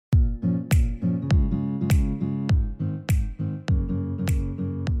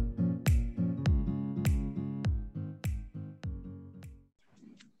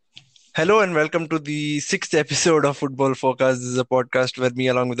Hello and welcome to the sixth episode of Football Focus. This is a podcast where me,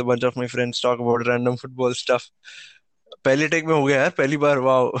 along with a bunch of my friends, talk about random football stuff. पहले take में हो गया यार पहली बार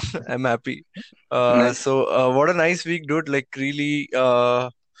wow I am happy Nice. so what a nice week dude like really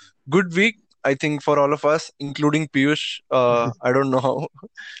good week I think for all of us including Piyush. I don't know how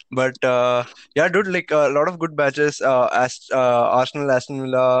but yeah dude like a lot of good matches. Arsenal, Aston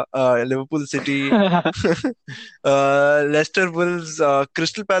Villa, Liverpool City, Leicester Wolves,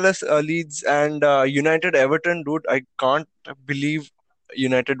 Crystal Palace, Leeds, and United Everton. Dude, I can't believe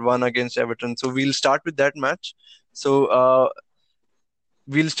United won against Everton. So we'll start with that match. So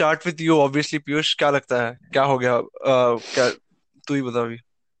we'll start with you, obviously, Piyush. क्या लगता है क्या हो गया क्या तू ही बता अभी.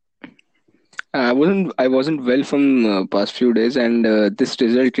 I wasn't well from past few days, and this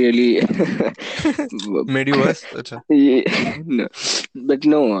result really. Made you worse. अच्छा. No, but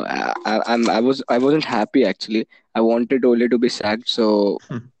no, I wasn't happy actually. I wanted Ole to be sacked, so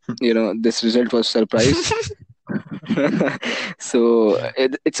this result was surprise. So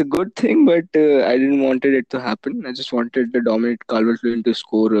it's a good thing, but I didn't wanted it to happen. I just wanted the Dominic Calvert-Lewin to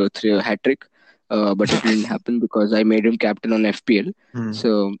score three hat trick, but it didn't happen because I made him captain on FPL.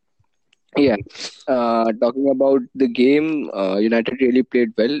 So. Yeah, talking about the game, United really played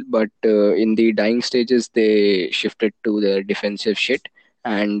well, but in the dying stages, they shifted to the defensive shit.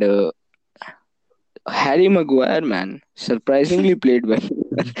 And Harry Maguire, man, surprisingly played well.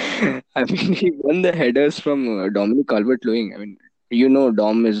 I mean, he won the headers from Dominic Calvert-Lewin. I mean,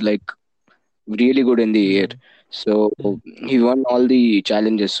 Dom is like really good in the air. Hmm. So he won all the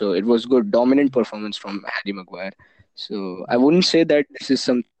challenges. So it was good, dominant performance from Harry Maguire. So I wouldn't say that this is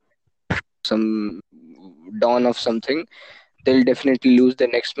some dawn of something. They'll definitely lose the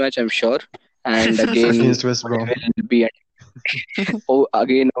next match, I'm sure. And again, Against West Brom. Ole will be Ole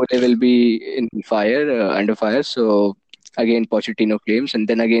will be in fire, under fire. So again, Pochettino claims, and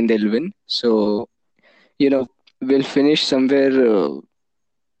then again they'll win. So you know, we'll finish somewhere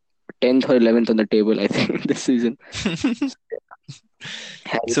 10th or 11th on the table, I think, this season.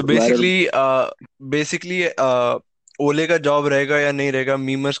 Harry So Maguire, basically ओले का job रहेगा या नहीं रहेगा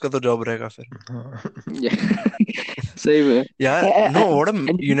memers का तो job रहेगा फिर. yeah, same. Yeah, no, what a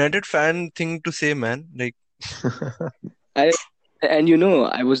And United fan thing to say, man. Like, I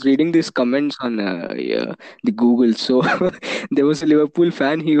I was reading these comments on the Google. So there was a Liverpool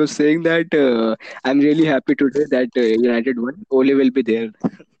fan. He was saying that I'm really happy today that United won. Ole will be there.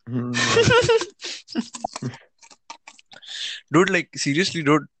 dude, like seriously,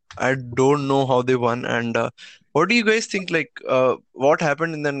 dude, I don't know how they won. And what do you guys think? Like, what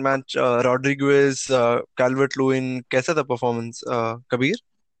happened in that match? Rodriguez, Calvert-Lewin, कैसा था performance? Kabir?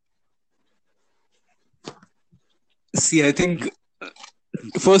 See, I think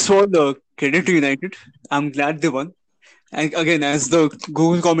first of all, the credit to United. I'm glad they won. And again, as the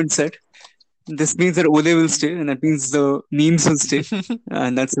Google comment said, this means that Ole will stay, and that means the memes will stay,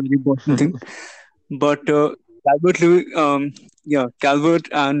 and that's a very important thing. But Calvert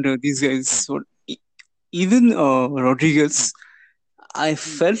and these guys, even Rodriguez, I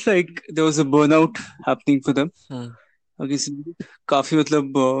felt like there was a burnout happening for them. Hmm. Okay, so काफी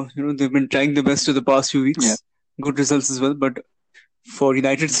मतलब they've been trying the best for the past few weeks, Yeah. good results as well, but for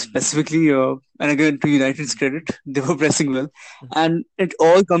United specifically, and again to United's credit, they were pressing well, and it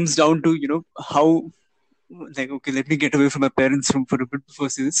all comes down to how, like, okay, let me get away from my parents' room for a bit before I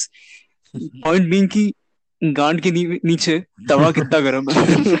see this. Point being कि गांड के नीचे तवा कितना गरम है.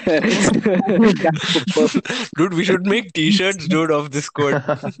 Dude, we should make t-shirts, dude, of this quote.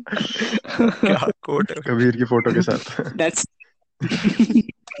 क्या quote है? कबीर की फोटो के साथ. That's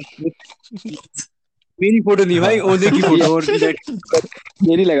मेरी फोटो नहीं भाई, ओले की फोटो और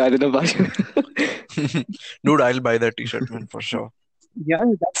मेरी लगा देना बाद. Dude, I'll buy that t-shirt, man, for sure. yeah,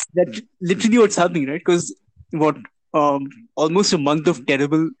 that's literally what's happening, right? Because what almost a month of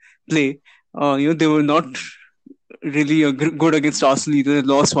terrible play. They were not really good against Arsenal either. They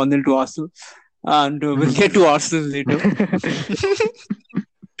lost 1-0 to Arsenal, and we'll get to Arsenal later.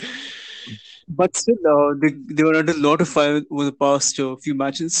 But still, they were under a lot of fire over the past few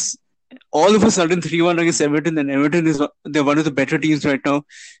matches. All of a sudden, 3-1 against Everton, and Everton they're one of the better teams right now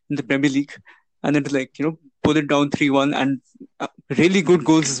in the Premier League. And then to pull it down 3-1, and really good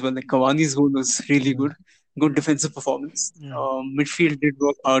goals as well. Like Cavani's goal was really good defensive performance. Midfield did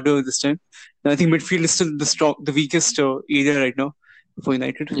work harder this time. And I think midfield is still the weakest area right now for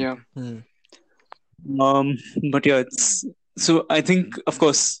United. Yeah. But yeah, so I think, of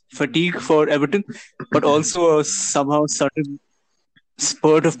course, fatigue for Everton, but also a somehow sudden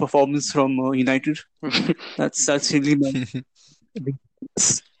spurt of performance from United. That's really my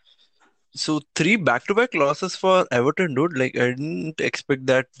So three back-to-back losses for Everton, dude. Like I didn't expect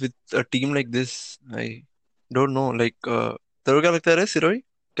that with a team like this. I don't know. Like, तेरे को क्या लगता है सिरोही?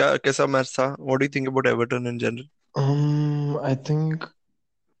 क्या कैसा match था? What do you think about Everton in general? I think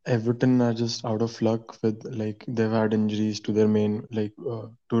Everton are just out of luck with like they've had injuries to their main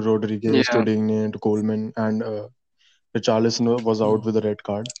to Rodriguez, to Yeah. Digne, to Coleman, and Richarlison was out with a red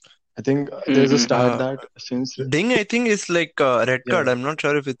card. I think there's a Mm-mm. stat Uh, that since Ding, I think is like red yeah, card. I'm not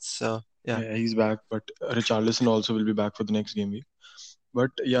sure if it's yeah. yeah, he's back, but Richarlison also will be back for the next game week.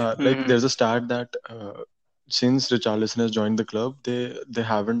 But yeah, like Mm-mm. there's a stat that since Richarlison has joined the club, they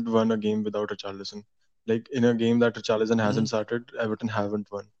haven't won a game without Richarlison. Like in a game that Richarlison hasn't Mhm. started, Everton haven't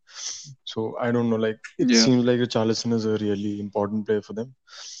won. So I don't know. Like it Yeah. seems like Richarlison is a really important player for them.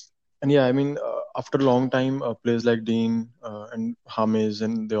 And yeah, I mean, after a long time, players like Dean and James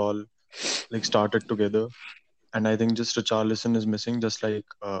and they all like started together. And I think just Richarlison is missing, just like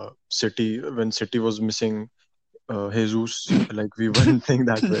City when City was missing Jesus. Like we weren't playing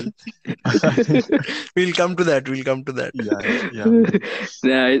that well. I think We'll come to that. We'll come to that. yeah, maybe.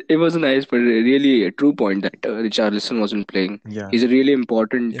 Yeah, it was a nice, but really a true point that Richarlison wasn't playing. Yeah, He's a really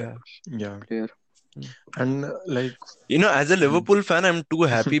important Yeah. yeah. player. And like, You know, as a mm. Liverpool fan, I'm too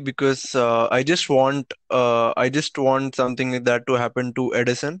happy because I just want something like that to happen to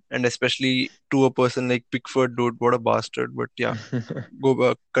Edison and especially to a person like Pickford, dude. What a bastard! But yeah, go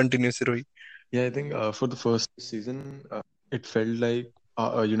back, continue, Sirohi. Yeah, I think for the first season, it felt like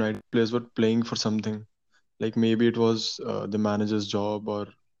United players were playing for something. Like maybe it was the manager's job or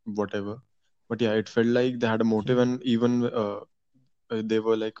whatever. But yeah, it felt like they had a motive, Mhm. and even they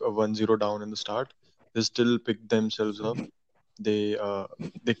were like a 1-0 down in the start, they still picked themselves up. They uh,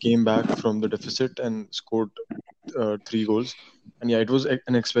 they came back from the deficit and scored 3 goals. And yeah, it was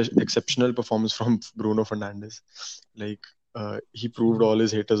an exceptional performance from Bruno Fernandes. Like he proved all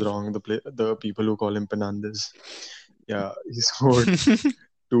his haters wrong. The people who call him Fernandes. Yeah, he scored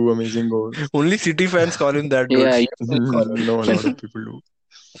 2 amazing goals. Only City fans call him that, dude. Yeah, you can call him. No, a lot of people do.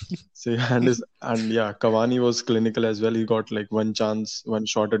 So and yeah, Cavani was clinical as well. He got like one chance, one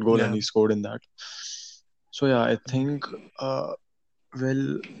shot at goal, and Yeah. he scored in that. So yeah, uh,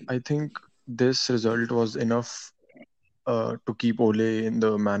 well, I think this result was enough to keep Ole in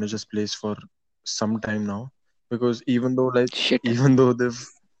the manager's place for some time now. Because Shit. even though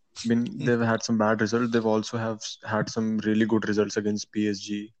they've had some bad results, they've also have had some really good results against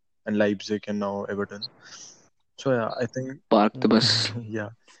PSG and Leipzig and now Everton. So yeah, I think Park the bus. yeah,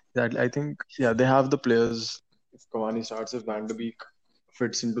 I think yeah they have the players. If Cavani starts, if Van de Beek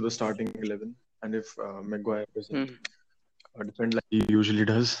fits into the starting 11, and if Maguire doesn't Mm. defend like he usually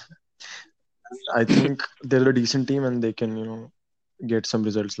does, I think they're a decent team and they can get some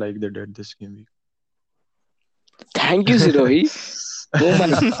results like they did this game week. Thank you, Sirohi. Oh my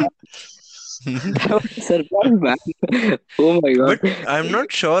God, that was a surprise, man. Oh my God. But I'm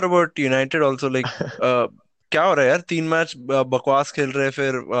not sure about United also. Like, क्या हो रहा है यार? 3 match बकवास खेल रहे हैं,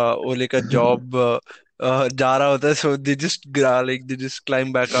 फिर ओले का जॉब जा रहा होता है. So they just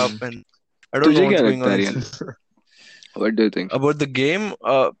climb back up, and I don't know तुझे क्या what's going लगता on है, in रियन? What do you think? about the game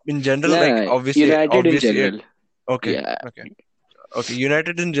in general. Like, Nah, United in general. okay, Yeah. okay, okay.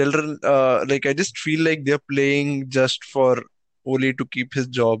 United in general, like I just feel like they're playing just for Ole to keep his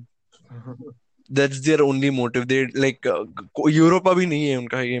job. That's their only motive. They like Europa bhi nahi hai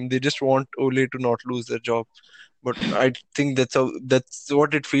unka game. They just want Ole to not lose their job. But I think that's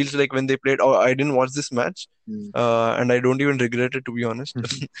what it feels like when they played. Oh, I didn't watch this match, Mm. and I don't even regret it, to be honest.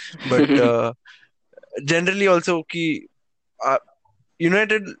 But generally also कि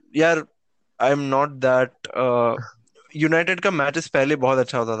United यार I am not that United का matches पहले बहुत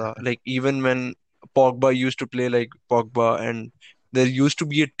अच्छा होता था like even when Pogba used to play like Pogba and there used to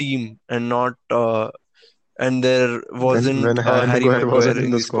be a team and not and there when wasn't Harry Harry Maguire wasn't Maguire in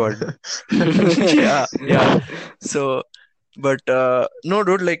in the the squad. squad. Yeah, yeah. So but no,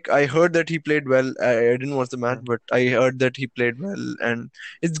 dude, like I heard that he played well. I didn't watch the match, Yeah. but I heard that he played well, and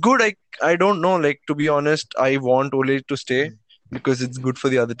it's good. I don't know. Like to be honest, I want Ole to stay because it's good for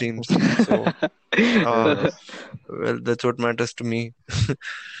the other teams. So uh, Yes. well, that's what matters to me.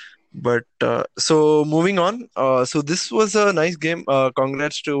 But so moving on. So this was a nice game.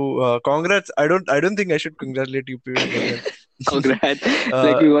 Congrats. I don't think I should congratulate you, period. But then, Congrats.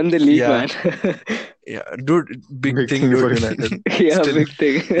 Like uh, we won the league, yeah, man. yeah, dude, big Big thing, thing for dude. United. Yeah, Still, big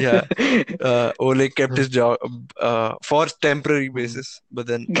thing. yeah. Ole kept his job for temporary Mm. basis, but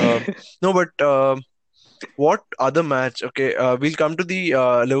then no. But what other match? Okay, we'll come to the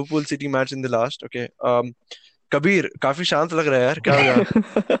Liverpool City match in the last. Okay, Kabir काफी शांत लग रहा है यार क्या हो गया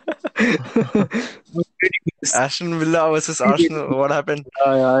Aston Villa versus Arsenal. What happened?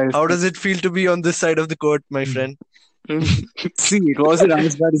 How does it feel to be on this side of the court, my friend? See, it wasn't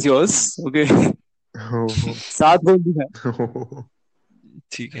as bad as yours. Okay. Oh, 7 goal भी है. oh.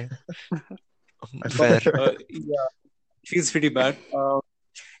 ठीक है. But Fair. yeah, it feels pretty bad.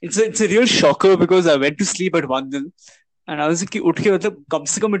 It's a real shocker because I went to sleep at 1-0 and I was like, उठ के मतलब कम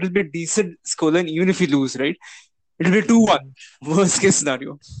से कम it will be a decent scoreline even if we lose, right? It will be 2-1. Worst case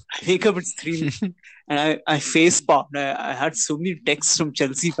scenario. I wake up, it's 3 and I face palmed. I had so many texts from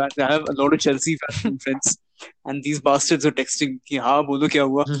Chelsea fans. I have a lot of Chelsea fans friends, and these bastards are texting कि हाँ बोलो क्या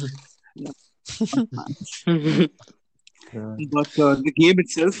हुआ. Yeah. But the game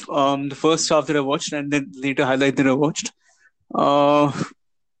itself, the first half that I watched and then later highlight that I watched,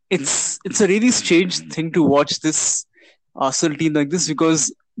 it's a really strange thing to watch this Arsenal team like this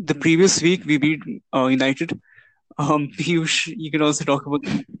because the previous week we beat United. Piyush, you can also talk about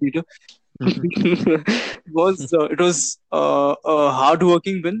that later. It was a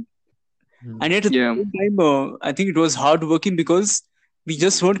hard-working win, and yet at Yeah. the same time, I think it was hard-working because we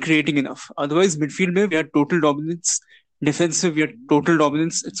just weren't creating enough. Otherwise, midfield mein, we had total dominance. Defensive, we had total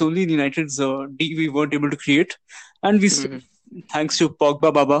dominance. It's only in United's D we weren't able to create, and we thanks to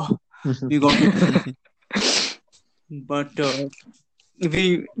Pogba Baba, we got it. But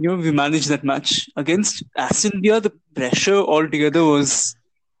we managed that match against Aston Villa. The pressure altogether was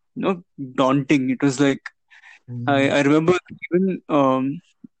daunting. It was like I remember even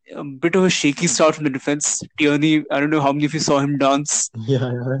a bit of a shaky start from the defense. Tierney, I don't know how many of you saw him dance.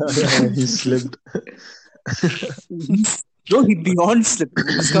 Yeah, he slipped. No, he beyond slipped.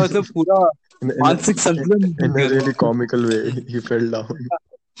 उसका मतलब पूरा मानसिक संतुलन In a really comical way, he fell down.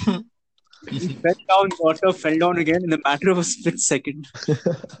 He fell down, got up, fell down again in a matter of a split second.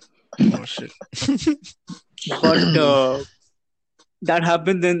 Oh shit. But that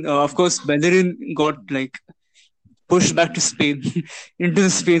happened. Then, of course, Bellerin got like pushed back to Spain into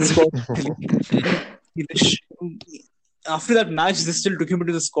the Spain squad. After that match, they still took him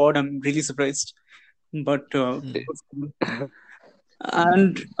into the squad. I'm really surprised. But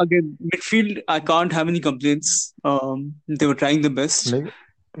and again, midfield, I can't have any complaints. They were trying their best. Like,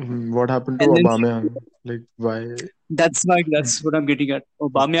 what happened to And then- Aubameyang? Like, why? That's what I'm getting at.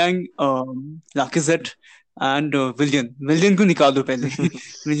 Aubameyang, Lacazette, and Willian. Willian को निकाल दो पहले.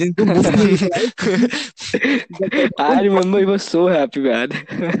 Willian को मुफ्त में निकालो. I remember he was so happy, man.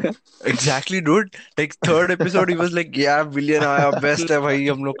 Exactly, dude. Like third episode, he was like, "Yeah, Willian आया, best है भाई,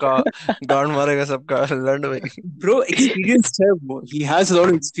 हम लोग का गांड मारेगा सबका, लड़ भाई." Bro, experienced है वो. He has a lot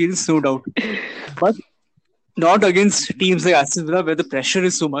of experience, no doubt. But not against teams like Aston Villa where the pressure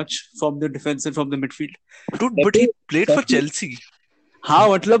is so much from the defense and from the midfield. Dude, but he played for Chelsea. हाँ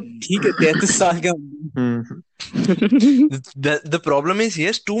मतलब ठीक है 33 साल का. The problem is he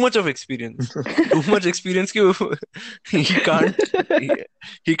has too much of experience. Too much experience कि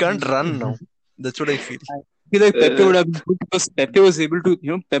he can't run now. That's what I feel. I feel like Pepe would have been good because Pepe was able to,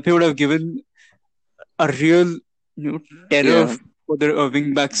 Pepe would have given a real, terror Yeah. for the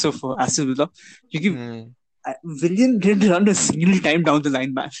wing backs of Aston Villa. Because Hmm. Willian didn't run a single time down the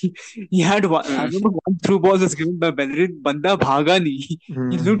line, man. He had one. I remember one through ball was given by Bellerin. Banda bhaga nahi.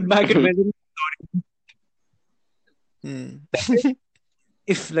 He looked back at Bellerin. Hmm.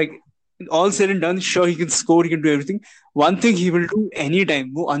 If like all said and done, sure he can score, he can do everything. One thing he will do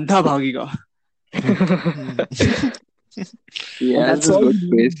anytime, वो अंधा भागेगा. Yeah, That's that's a all good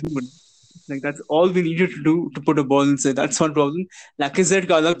we needed space. to do. Like that's all we needed to do to put a ball inside. That's one problem. Lacazette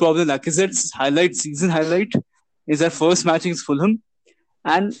का अलग problem. Lacazette's season highlight is that first match against Fulham,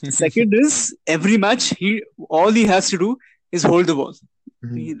 and second is every match all he has to do is hold the ball.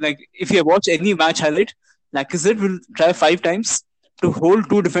 Like if you watch any match highlight, Lacazette will try 5 times to hold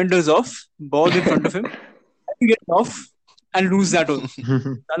 2 defenders off, ball in front of him, and get off and lose that all.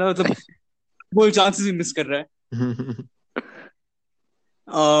 मतलब goal chances he miss कर रहा है.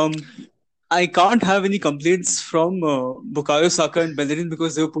 I can't have any complaints from Bukayo Saka and Bellerin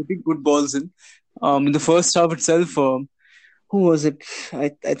because they were putting good balls in. In the first half itself, who was it? I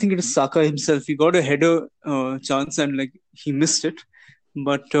think it was Saka himself. He got a header chance and like he missed it,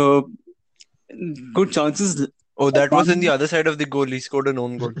 but good chances. Oh, that was in the other side of the goal. He scored an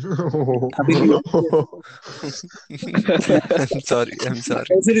own goal. I'm sorry. That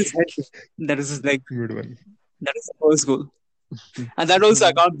was in his head. That is his like. Good one. That is the first goal. And that also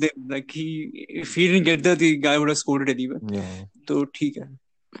I can't blame. Like if he didn't get there, the guy would have scored it anyway. Yeah. So ठीक है.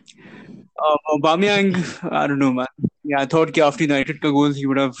 Aubameyang, I don't know, man. Yeah, I thought कि after United का goal, he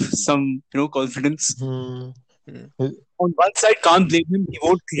would have some, confidence. On one side, can't blame him. He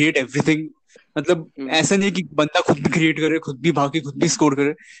won't create everything. मतलब ऐसा नहीं कि बंदा खुद भी create करे, खुद भी भागे, खुद भी score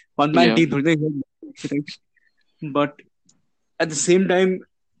करे. One man Yeah. team थोड़ी ना. but at the same time,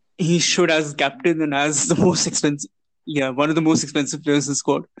 he should, as captain and as the most expensive, one of the most expensive players in the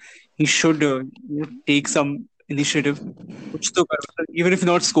squad, he should take some initiative. Kuch to kar, even if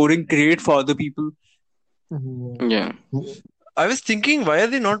not scoring, create for other people. Yeah. I was thinking, why are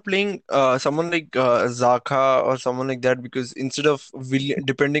they not playing someone like Zaka or someone like that? Because instead of Willian,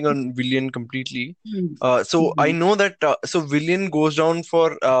 depending on Willian completely, so I know that so Willian goes down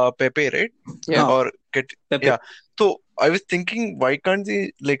for Pepe, right? Yeah. Or Pepe. yeah. So I was thinking, why can't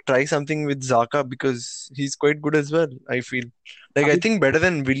they like try something with Zaka, because he's quite good as well. I feel like I think better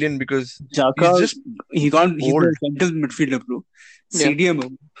than Willian because he's Jaka, just he's old. a central midfielder, bro. Yeah.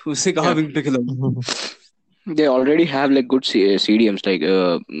 CDM, उससे कहाँ Yeah. wing पे खिलाऊंगा? They already have like good CDMs like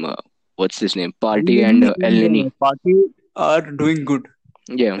what's his name, Party and El Nini. Party are doing good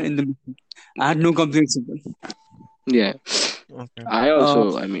Yeah. in the midfield. I had no complaints with them. Yeah. Okay. I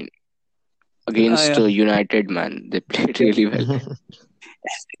also, I mean, against United, man, they played really well.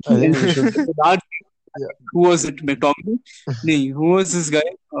 I think we should. Who was it? McTominay? No, who was this guy?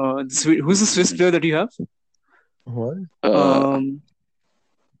 Who's the Swiss player that you have? What?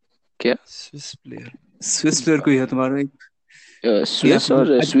 क्या? Swiss player. Swiss player कोई है तुम्हारा एक? Swiss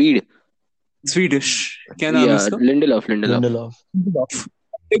or Swede? Swedish. क्या नाम है उसका? Lindelof.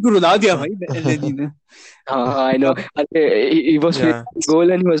 एक रुला दिया भाई एलएनजी ने. I know. He was facing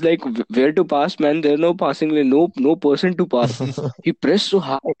goal and he was like, "Where to pass, man? There's no passing lane, no person to pass." He pressed so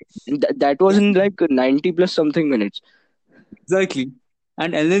hard. That was in like 90 plus something minutes. Exactly.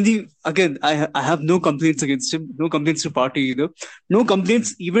 And LNG, again, I have no complaints against him. No complaints to Party either. No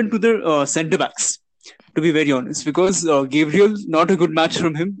complaints even to the centre backs, to be very honest. Because Gabriel, not a good match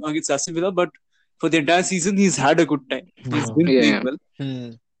from him against Aston Villa, but for the entire season, he's had a good time. He's been playing well.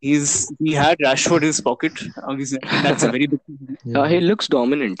 He had Rashford in his pocket. That's a very big thing. He looks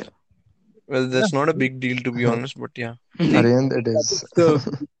dominant. Well, that's not a big deal, to be honest, but yeah. Aryan, it is.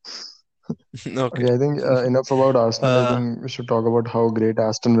 Okay. I think enough about Arsenal. I think we should talk about how great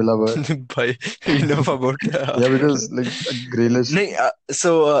Aston Villa were. Enough about yeah, because like Grealish.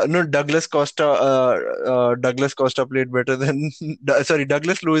 No, Douglas Costa played better than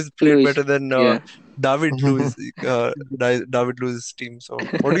Douglas Luiz played better than David Luiz. David Luiz's team. So,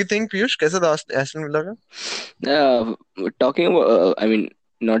 what do you think, Piyush? कैसा था Aston Villa का? Talking about, I mean,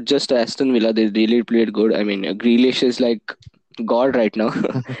 not just Aston Villa, they really played good. I mean, Grealish is like God right now.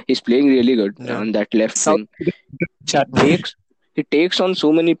 He's playing really good on that left wing. He takes on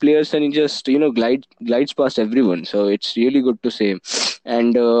so many players and he just glides past everyone. So it's really good to see.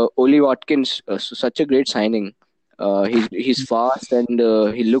 And Oli Watkins, such a great signing. He's fast and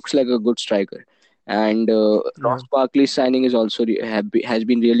he looks like a good striker. And Ross Barkley's signing is also has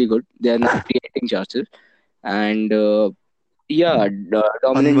been really good. They are now creating chances. And dominant.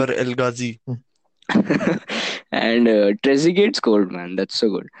 Anwar El Ghazi. And Trezeguet scored, man. That's so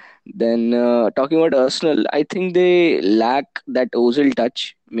good. Then talking about Arsenal, I think they lack that Ozil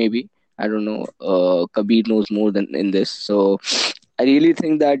touch. Maybe, I don't know. Kabir knows more than in this. So I really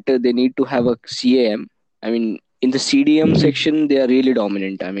think that they need to have a CAM. I mean, in the CDM section, they are really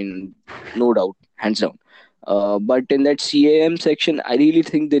dominant. I mean, no doubt, hands down. But in that CAM section, I really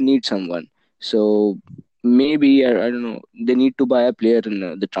think they need someone. So maybe I don't know. They need to buy a player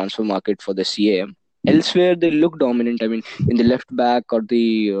in the transfer market for the CAM. Elsewhere, they look dominant. I mean, in the left back or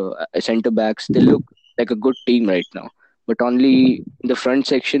the centre backs, they look like a good team right now. But only in the front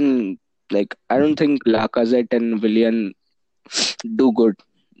section, like I don't think Lacazette and Willian do good,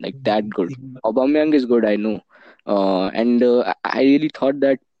 like that good. Aubameyang is good, I know. And I really thought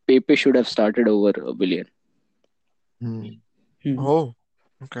that Pepe should have started over Willian. Oh,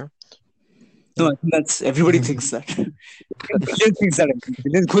 okay. No, I think that's everybody thinks that. Willian thinks that.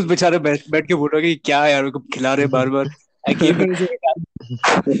 Willian खुद बेचारा बैठ के बोल रहा है कि क्या यार को खिला रहे बार-बार. I came here as a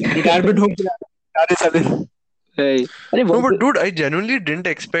retirement home खिला रहे साले. Hey. No, but dude, I genuinely didn't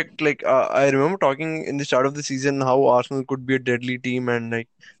expect, like, I remember talking in the start of the season how Arsenal could be a deadly team and like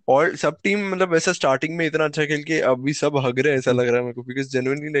all सब team मतलब ऐसा starting में इतना अच्छा खेल के अभी सब हग रहे ऐसा लग रहा है मेरे को, because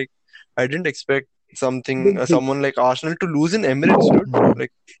genuinely like I didn't expect someone like Arsenal to lose in Emirates, dude.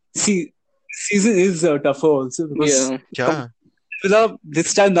 Like, see, season is tougher also because yeah.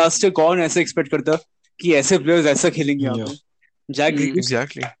 This time last year कौन ऐसा expect करता कि ऐसे players ऐसा खेलेंगे यहाँ पे? Jack Grealish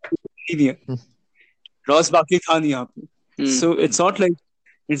exactly. नहीं है. Ross Barkley था नहीं यहाँ पे. So it's not like,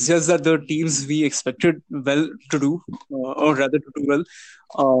 it's just that the teams we expected well to do, or rather to do well,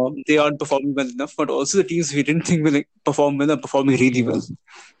 they aren't performing well enough. But also the teams we didn't think will perform well are performing really well.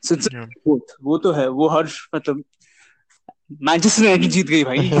 So it's both. वो तो है. वो हर मतलब Manchester United जीत गई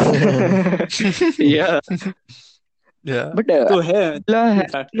भाई. Yeah. Yeah. But So here, Villa has in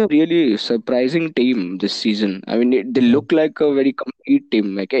fact, been a really surprising team this season. I mean, they Yeah, look like a very complete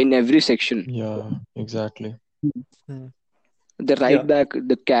team, like in every section. yeah, exactly. Hmm. The yeah, right back,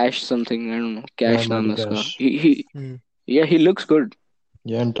 the Cash something, I don't know, Yeah, Cash naam Matty hai uska. Cash. Hmm. Yeah, he looks good.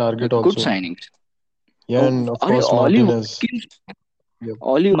 Yeah, and Target Like good also. signings. Yeah, Oh, and of Ollie, course Ollie Martinez. Watkins,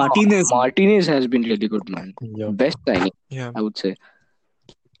 Yep, Martinez. Martinez has been really good, man. yep. Best signing, Yeah. I would say.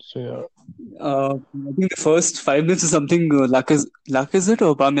 So yeah, I think the first 5 minutes or something, Lacazette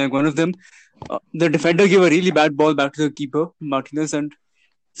or Aubameyang, one of them, the defender gave a really bad ball back to the keeper, Martinez, and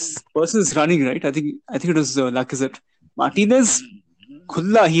person is running right. I think it was Lacazette. Martinez,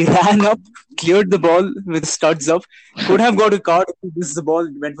 Khulla, he ran up, cleared the ball with studs up, could have got a card if he missed the ball,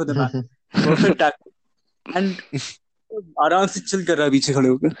 went for the man. Perfect tackle. And आराम से chill कर रहा है पीछे खड़े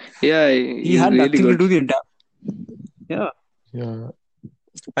होकर. Yeah, He he's had really nothing to good. do the entire. Yeah. yeah,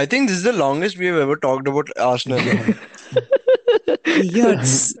 I think this is the longest we have ever talked about Arsenal, yeah. Yeah, And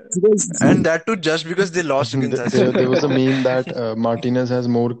it's because and that too just because they lost against Aston there Villa. was a meme that Martinez has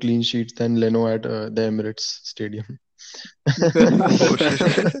more clean sheets than Leno at the Emirates Stadium. Oh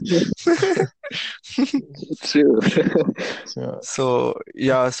shit. True. So So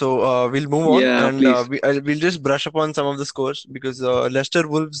yeah, so we'll move on, Yeah, and please. we'll just brush upon some of the scores because Leicester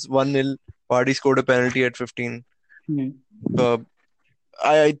Wolves 1-0. Vardy scored a penalty at 15. Uh,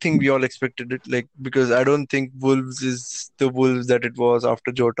 I think we all expected it, like because I don't think Wolves is the Wolves that it was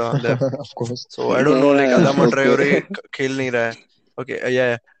after Jota left. of course, So I don't know, like Yeah, Adama okay. Traore खेल नहीं रहा है. Okay,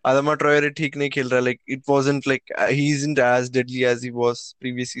 yeah, Adama Traore ठीक नहीं खेल रहा है. Like it wasn't like he isn't as deadly as he was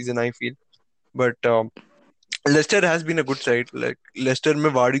previous season, I feel. But Leicester has been a good side. Like Leicester में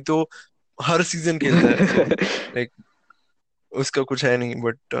वार्डी तो हर सीजन खेलता है. So like उसका कुछ है नहीं.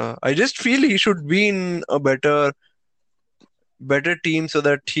 But I just feel he should be in a better team so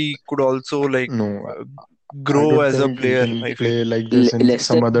that he could also like no, uh, I grow don't as a think he player, can I feel. play like this in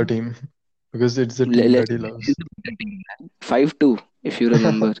Leicester, some other team because it's the team that he Leicester is loves. a better team, man. 5-2, if you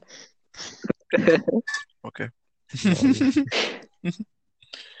remember. Okay.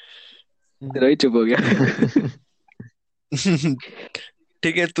 Lol. Rohit चुप हो गया.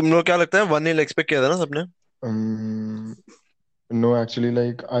 ठीक है, तुम लोग क्या लगता है 1-0 एक्सपेक्ट किया था ना सबने? um, no, actually,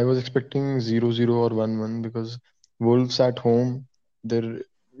 like I was expecting 0-0 or 1-1 because Wolves at home, they're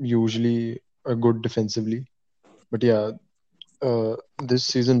usually good defensively. But yeah, this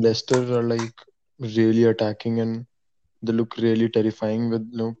season Leicester are like really attacking and they look really terrifying with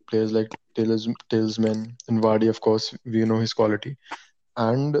players like Talisman and Vardy. Of course, we know his quality.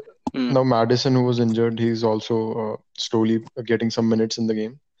 And Hmm. now Madison, who was injured, he's also slowly getting some minutes in the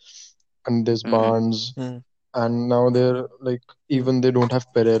game. And there's Hmm. Barnes, Hmm. and now they're like even they don't have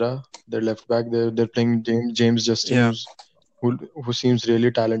Pereira, their left back. They're playing James Justin, Yeah. who seems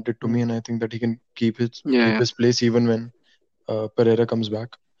really talented to Hmm. me, and I think that he can Yeah, keep yeah. his place even when Pereira comes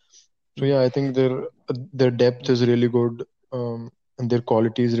back. So yeah, I think their depth is really good, and their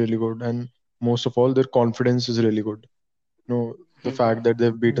quality is really good, and most of all, their confidence is really good. The Hmm. fact that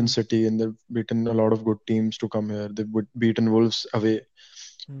they've beaten Hmm. City and they've beaten a lot of good teams to come here. They've beaten Wolves away.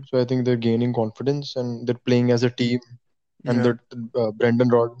 Hmm. So I think they're gaining confidence and they're playing as a team. And Yeah. that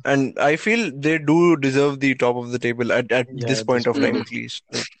Brendan Rod, And I feel they do deserve the top of the table at yeah, this at this point of point, time Hmm. at least.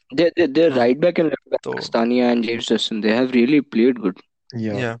 Like, They're huh. right back and left back, So Castania and James Justin. They have really played good.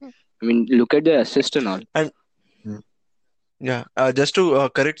 yeah. yeah. I mean, look at their assist and all. And Mm. yeah, just to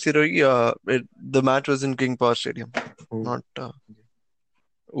correct Siroi, the match was in King Power Stadium, Oh, not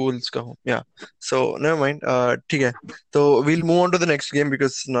Wolves का home. Yeah. So never mind. ठीक है. So we'll move on to the next game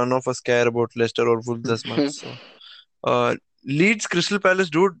because none of us care about Leicester or Wolves as much. So Leeds Crystal Palace,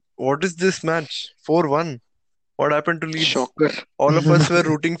 dude. What is this match? 4-1. What happened to Leeds? Shocker. All of us were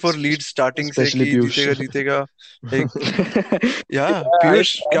rooting for Leeds starting से Especially कि Piyush. जीतेगा जीतेगा. Like yeah, Yeah,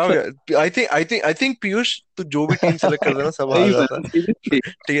 Piyush क्या हो गया? I think Piyush तू जो भी टीम सेलेक्ट कर देना सब हार सही जाता है. बात, seriously.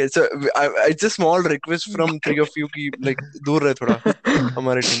 ठीक है. So it's a small request from three of you कि like दूर रहे थोड़ा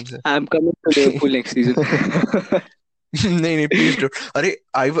हमारे टीम से. I'm coming to Liverpool next season. नहीं नहीं प्लीज डू. अरे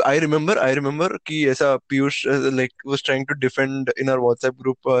आई रिमेम्बर कि ऐसा Piyush like was trying to defend in our WhatsApp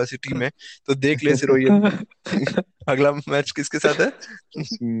group city में. तो देख ले सिरोही अभी अगला मैच किसके साथ है?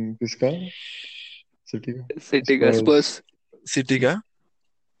 किसका? सिटी का? City का Spurs. Spurs. सिटी का.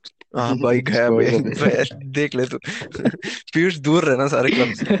 हाँ भाई गया बे. Spurs अबे. देख ले तू. पीयूष दूर रहना सारे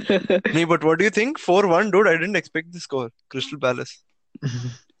क्लब से. नहीं but what do you think? 4-1 dude, I didn't expect the score. Crystal Palace.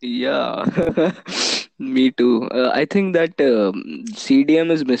 Yeah, me too. I think that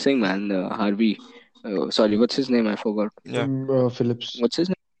CDM is missing, man. Harvey. Sorry, what's his name? I forgot. Yeah. Phillips. What's his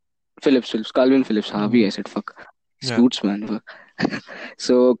name? Phillips. Calvin Phillips. Harvey, I said, fuck. Yeah. Scoots, man. Fuck.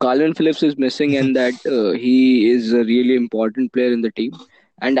 So Calvin Phillips is missing, and that he is a really important player in the team.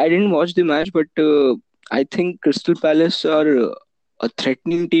 And I didn't watch the match, but I think Crystal Palace are a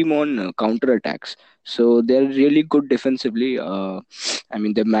threatening team on counter attacks. So they're really good defensively. I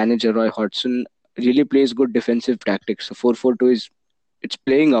mean, the manager Roy Hodgson really plays good defensive tactics. So 4-4-2 is it's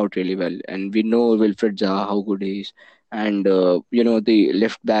playing out really well, and we know Wilfred Zaha how good he is, and the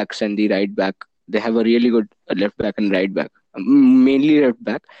left backs and the right back, they have a really good left back and right back, mainly left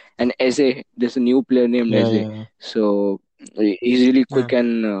back. And Eze, there's a new player named Yeah, Eze, yeah, so he's really quick Yeah.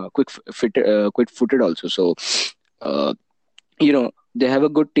 and quick footed also. So uh, they have a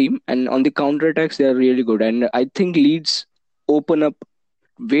good team, and on the counter attacks they are really good. And I think Leeds open up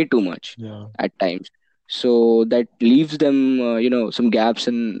way too much yeah, at times, so that leaves them some gaps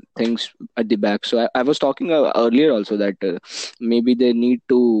and things at the back. So I was talking earlier also that maybe they need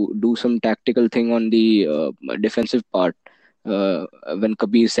to do some tactical thing on the defensive part. When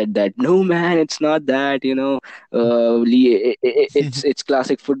Kabir said that, no man, it's not that, it's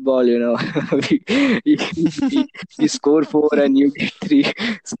classic football, you score four and you get three,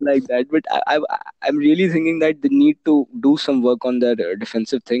 like that. But I'm really thinking that they need to do some work on their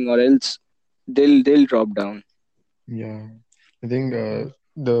defensive thing, or else they'll drop down. yeah. I think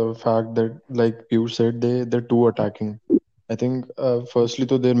the fact that, like you said, they're too attacking. I think firstly,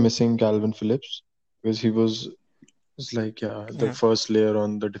 though, they're missing Calvin Phillips because he was it's like, yeah, the Yeah. first layer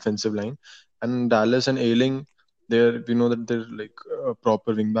on the defensive line. And Dallas and Ailing, they're we know that they're like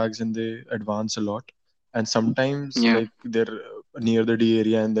proper wing backs and they advance a lot. And sometimes Yeah. like they're near the D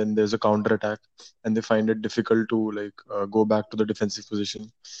area and then there's a counter attack and they find it difficult to like go back to the defensive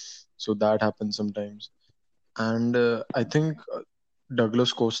position. So that happens sometimes. And I think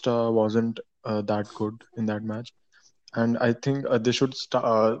Douglas Costa wasn't that good in that match. And I think they should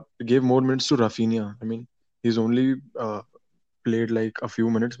give more minutes to Rafinha. I mean, he's only played like a few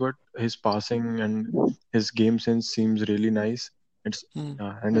minutes, but his passing and his game sense seems really nice. It's Hmm.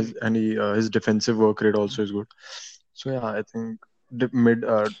 and his defensive work rate also is good. So yeah, I think the mid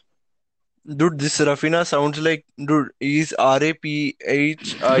Dude, this Rafina sounds like, dude, he's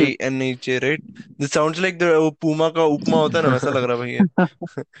Raphinha, right? This sounds like the वो Puma का उपमा होता है ना, वैसा लग रहा है भाई ये.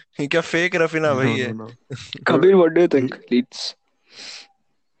 ये क्या fake Rafina भाई no, no, ये? no. Kabir, what do you Ru- think? Leeds.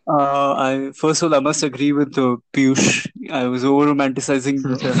 I first of all, I must agree with Piyush. I was over romanticizing.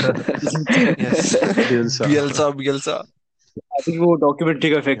 Yes. Bielsa. Bielsa. I think वो डॉक्यूमेंट्री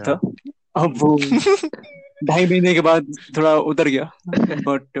का effect था. Yeah. अब वो 2.5 महीने के बाद थोड़ा उतर गया,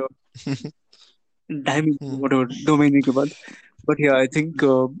 बट 2.5 महीने, Hmm. whatever, 2 महीने के बाद. But yeah, I think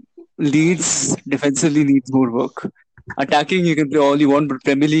Leeds defensively needs more work. Attacking, you can play all you want, but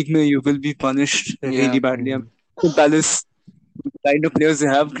Premier League में you will be punished Yeah. really badly. I mean, Mhm. Crystal Palace, the kind of players they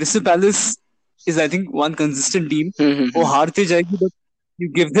have. Crystal Palace is, I think, one consistent team. वो हारते जाएगी, but you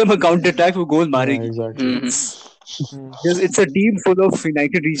give them a counter attack, वो goal Yeah, मारेगी. exactly. It's Hmm. it's a team full of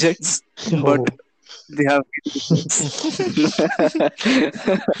United rejects, but Oh, they have really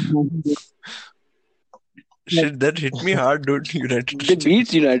good players. Shit, that hit me hard, dude. United They beat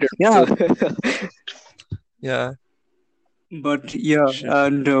rejects. United. Yeah, Yeah. but yeah, Shit.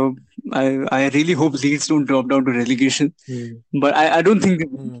 and I really hope Leeds don't drop down to relegation. hmm. But I don't think they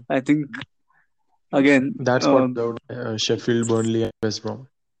will. Hmm. I think again, That spot is out. Sheffield, Burnley, and West Brom.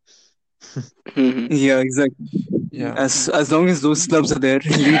 yeah, exactly. Yeah. As long as those clubs are there,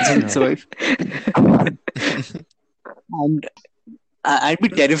 Leeds will Yeah. survive. And I'd be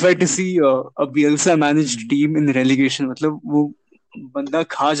terrified to see a Bielsa managed team in relegation. मतलब वो बंदा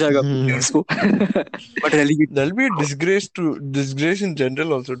खा जाएगा अपने players को, but relegation. That'll be a disgrace in general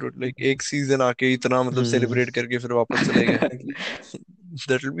also, dude. Like एक season आके इतना मतलब Hmm. celebrate करके फिर वापस चले गए.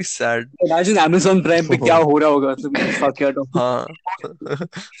 That'll be sad. Imagine Amazon Prime पे क्या Oh. हो रहा होगा. मतलब fuck yeah, हाँ.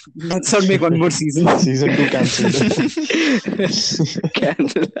 let's not make one more season. Season 2 cancelled.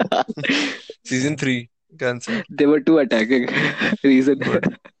 Cancel. Season 3 cancelled. They were too attacking. Reason. Good.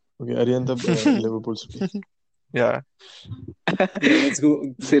 Okay, Aryan, the Liverpool speak. Yeah. Yeah, let's go.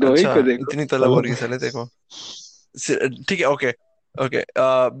 से रोहित अच्छा को देखो. इतनी तलब हो रही है साले देखो. ठीक है. Okay. Okay.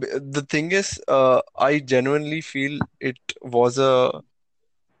 The thing is, I genuinely feel it was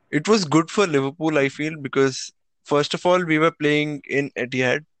good for Liverpool, I feel, because first of all, we were playing in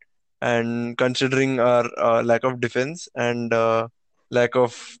Etihad, and considering our lack of defense and lack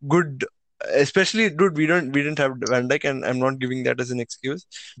of good, especially, dude, we didn't have Van Dijk, and I'm not giving that as an excuse,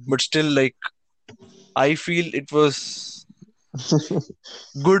 but still, like, I feel it was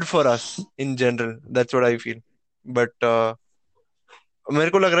good for us in general. That's what I feel. But मेरे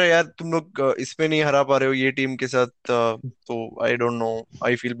को लग रहा है यार तुम लोग इसमें नहीं हरा पा रहे हो ये टीम के साथ, तो I don't know,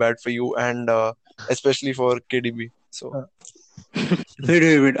 I feel bad for you and specially for KDB. So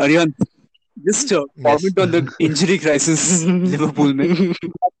Wait. Aryan, just Yes. comment on the injury crisis Liverpool में.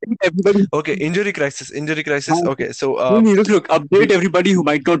 Update everybody. Okay, injury crisis. Injury crisis. Okay, so नहीं, look. Update we everybody who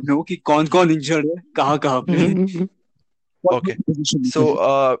might not know कि कौन injured है, कहाँ पे है, what okay. position में So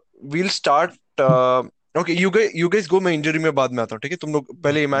है. we'll start. Okay, you guys go. मैं injury में बाद में आता हूँ. ठीक है, तुम लोग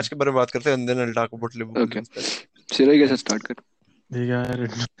पहले ये मैच के बारे में बात करते हैं, and then I'll talk about Liverpool Okay. wins past. Siraj कैसे Thanks. start कर?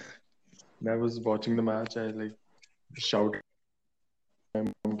 Yeah, I was watching the match. I like shouted. My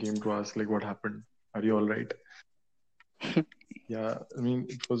mom came to ask like, "What happened? Are you all right?" Yeah, I mean,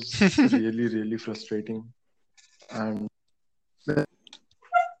 it was really, really frustrating. And the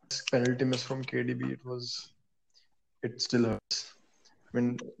penalty miss from KDB, it still hurts. I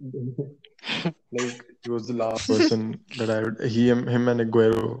mean, like he was the last person that him and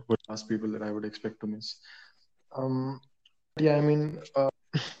Aguero were the last people that I would expect to miss. Yeah, I mean,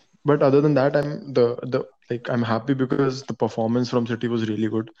 but other than that, I'm happy because the performance from City was really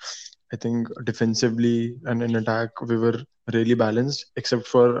good. I think defensively and in attack we were really balanced, except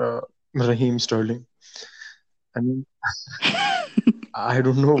for Raheem Sterling. I mean, I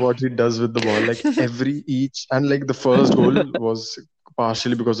don't know what he does with the ball. Like every each and like the first goal was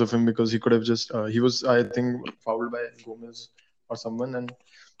partially because of him because he could have just he was I think fouled by Gomez or someone and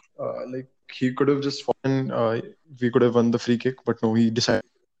like he could have just fallen. We could have won the free kick, but no, he decided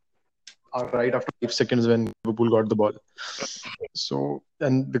right after 5 seconds when Liverpool got the ball. So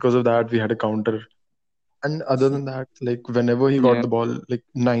and because of that, we had a counter. And other than that, like whenever he got Yeah. the ball, like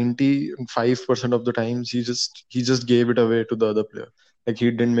 95% of the times, he just gave it away to the other player. Like he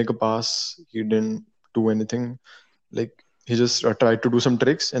didn't make a pass, he didn't do anything. Like he just tried to do some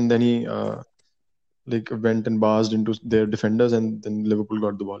tricks, and then he like went and barged into their defenders, and then Liverpool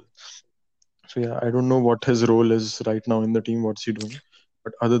got the ball. So yeah, I don't know what his role is right now in the team. What's he doing?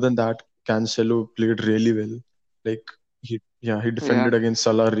 But other than that, Cancelo played really well. Like he Yeah. defended against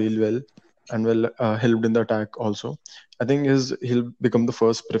Salah really well and well helped in the attack also. I think he'll become the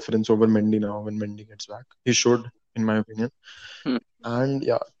first preference over Mendy now when Mendy gets back. He should, in my opinion. Hmm. And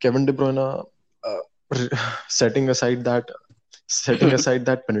yeah, Kevin De Bruyne, setting aside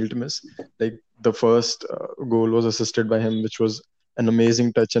that penalty miss, like the first goal was assisted by him, which was an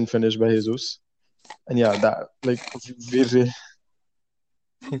amazing touch and finish by Jesus. And yeah, that like we re-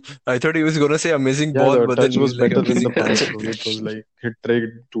 I thought he was gonna say amazing yeah, ball, the but then touch he was was like better than the amazing touch pass, and bro. It was finish. like he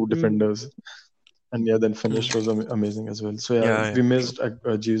tricked two defenders, and yeah, then finish was amazing as well. So yeah, Yeah, we yeah, true. missed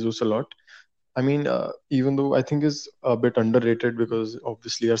Jesus a lot. I mean, even though I think he's a bit underrated because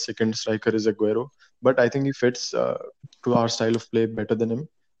obviously our second striker is Aguero, but I think he fits to our style of play better than him.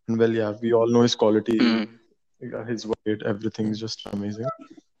 And well, yeah, we all know his quality, Hmm. his weight, everything's just amazing.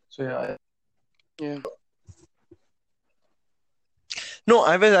 So yeah, Yeah. No,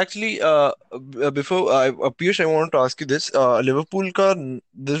 I was actually before Piyush, I wanted to ask you this. Liverpool ka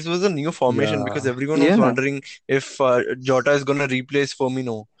this was a new formation because yeah, everyone was Yeah. wondering if Jota is gonna replace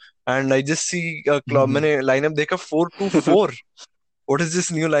Firmino, and I just see Mhm. मैंने lineup देखा 4-2-4. What is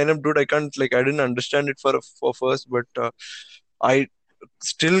this new lineup, dude? I didn't understand it for first, but I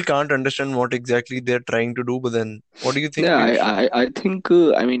still can't understand what exactly they're trying to do. But then, what do you think, Yeah, Piyush? I think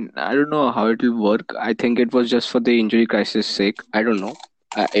I mean I don't know how it will work. I think it was just for the injury crisis sake. I don't know.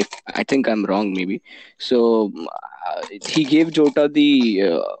 If I think I'm wrong, maybe. So he gave Jota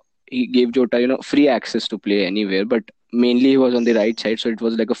free access to play anywhere, but mainly he was on the right side. So it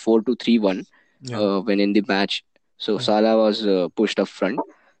was like a 4-2-3-1 Yeah. when in the match. So Mm. Salah was pushed up front.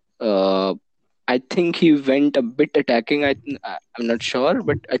 Uh, I think he went a bit attacking. I'm not sure,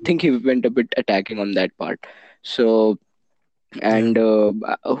 but I think he went a bit attacking on that part. So Yeah. and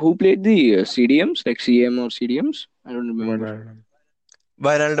who played the CDMs, like CM or CDMs? I don't One remember. Ireland.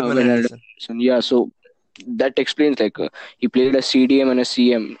 Wijnaldum and Wijnaldum. Henderson. Yeah, so that explains like he played a CDM and a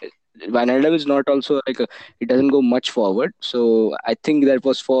CM. Wijnaldum is not also like he doesn't go much forward. So I think that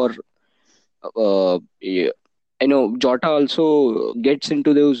was for yeah, I know Jota also gets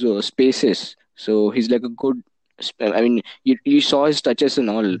into those spaces, so he's like a good. I mean, you saw his touches and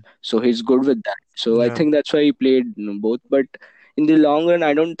all, so he's good with that. So I Yeah. think that's why he played both. But in the long run,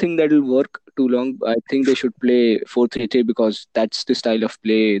 I don't think that'll work too long. I think they should play 4-3-3 because that's the style of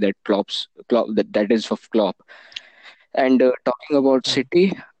play that that is of Klopp. And talking about Mm. City,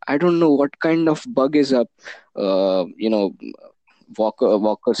 I don't know what kind of bug is up. Uh, you know,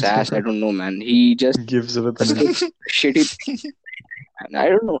 Walker's ass. I don't know, man. He just Gives away does this penalties. shitty. And I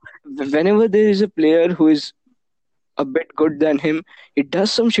don't know. Whenever there is a player who is a bit good than him, he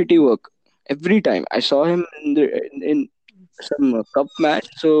does some shitty work every time. I saw him in some cup match.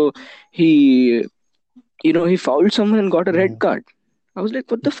 So he, he fouled someone and got a red Oh. card. I was like,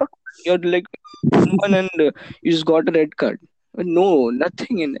 what the fuck? You're like someone and you just got a red card. No,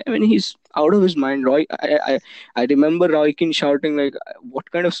 nothing. I mean, he's out of his mind. I remember Roy Keane shouting like,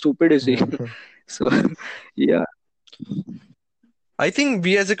 "What kind of stupid is he?" Yeah. So, yeah. I think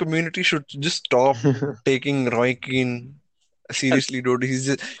we as a community should just stop taking Roy Keane seriously, dude. He's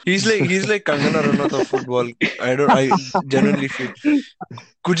like Kangana Ranaut of football. I genuinely feel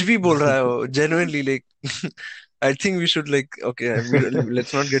कुछ भी बोल रहा है वो genuinely like I think we should like okay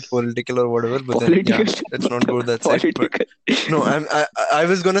let's not get political or whatever, but then yeah, Political. let's not go that side. But Political. no, I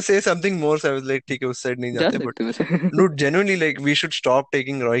was gonna say something more, so I was like ठीक है उस side नहीं जा जाते, but सकते वैसे. no, genuinely like we should stop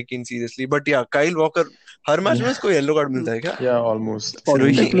taking Roy Keane seriously. But yeah, Kyle Walker हर match में Yeah, इसको येलो कार्ड मिलता है क्या? yeah, almost. I mean,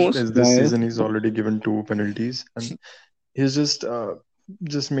 Almost. Sirohi? Almost. as this Yeah. season he's already given two penalties, and he's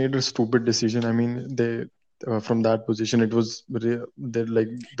just made a stupid decision. I mean, they from that position it was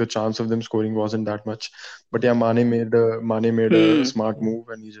like the chance of them scoring wasn't that much, but yeah, Mane made a Hmm. smart move,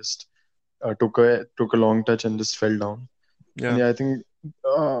 and he just took a long touch and just fell down. And Yeah. yeah, I think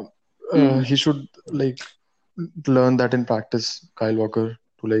uh, Hmm. he should like learn that in practice, Kyle Walker,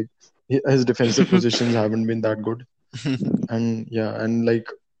 to like his defensive positions haven't been that good, and yeah, and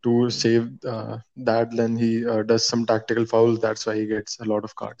like to save that, then he does some tactical fouls. That's why he gets a lot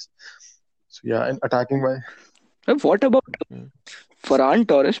of cards. So yeah, and attacking by What about Ferran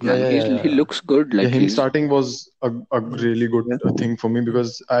Torres, yeah, man? yeah, yeah, He yeah, yeah. looks good. Yeah, Like him he's starting was a really good Yeah. thing for me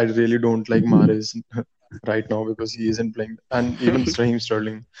because I really don't like Mahrez right now because he isn't playing, and even Raheem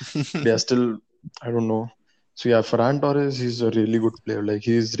Sterling. But yeah, still, I don't know. So yeah, Ferran Torres, he's a really good player. Like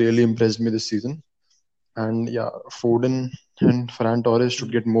he's really impressed me this season. And yeah, Foden and Ferran Torres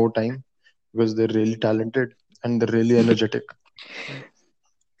should get more time because they're really talented and they're really energetic.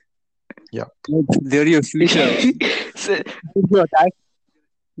 Yeah. They're your future. So, If you attack,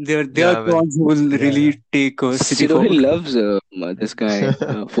 they are Yeah, the well, ones who will Yeah, yeah. really take City Sirohi forward. loves this guy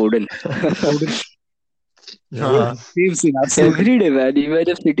Foden. Foden, Yeah. uh, same scene, absolutely. Every day, man. Even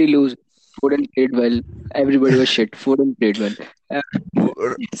if City lose, Foden played well. Everybody was shit. Foden played well. Uh,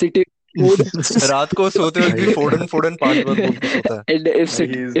 City. Foden is just रात को सोते वक्त भी Like, फोड़न फोड़न 5 बार बोल के सोता है. And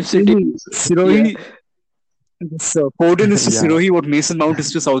like he's If City, yeah, Sirohi. This, Foden is to yeah, Sirohi what Mason Mount is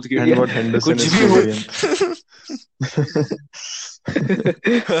to Southgate. and yeah. what Henderson कुछ is भी to हो. Orient.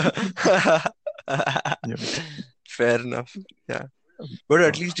 Yeah. Fair enough. Yeah, but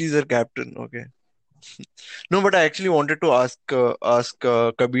at least he's a captain. Okay. No, but I actually wanted to ask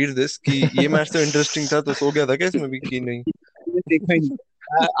Kabir this कि ये match तो interesting था, तो सो गया था क्या इसमें भी कि नहीं?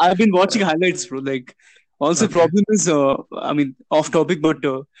 I've been watching highlights, bro. Like, also, Okay. problem is, I mean, off topic, but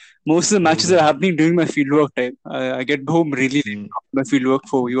most of the matches are happening during my fieldwork time. I get home really late Mm, after my fieldwork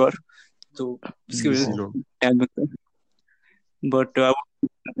for UR. So, इसकी वजह easy से load. time लगता है. But I won't do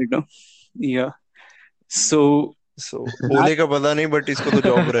that right now. Yeah. So, So ओले का पता नहीं, but इसको तो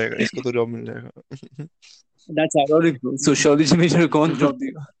जॉब रहेगा, इसको तो जॉब मिल जाएगा. that's ironic, bro. So, surely Major कौन job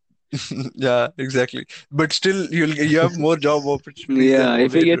देगा? Yeah, exactly. But still, you have more job opportunities than Yeah,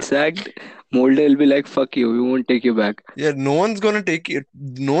 if he Ole. gets sacked, Molde will be like, "Fuck you, we won't take you back." Yeah, no one's gonna take it.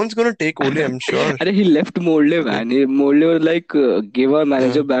 No one's gonna take Ole, I'm sure. And he left Molde, Okay. man. Molde was like, "Give our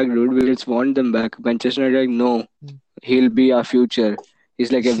manager Yeah. back, dude. We just want them back." Manchester United like, "No, he'll be our future.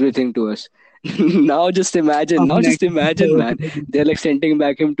 He's like everything to us." Now just imagine. Now just imagine, man. They're like sending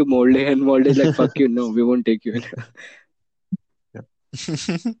back him to Molde, and Molde is like, "Fuck you, no, we won't take you in."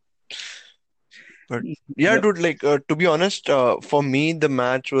 But yeah, dude, like to be honest, for me the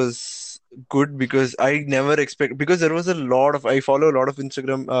match was good because I never expect, because there was a lot of, I follow a lot of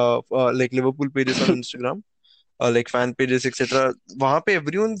Instagram like Liverpool pages on Instagram, like fan pages etc. वहाँ पे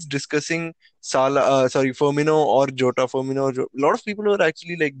everyone's discussing Firmino or Jota, a lot of people were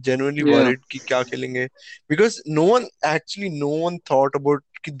actually like genuinely Yeah, worried कि क्या खेलेंगे, because no one thought about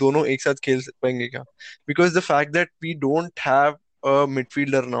कि दोनों एक साथ खेल पाएंगे क्या, because the fact that we don't have a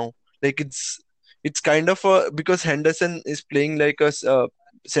midfielder now, like it's kind of because Henderson is playing like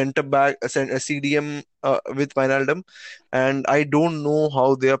center back, a CDM with Wijnaldum, and I don't know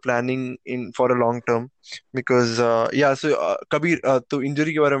how they are planning in for a long term, because yeah, so Kabir, तो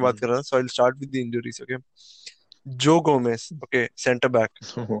injury के बारे में बात Mm. कर रहा हूँ, so I'll start with the injuries. Okay, Joe Gomez, okay, center back.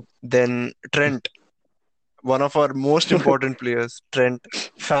 So, Then Trent, one of our most important players. Trent.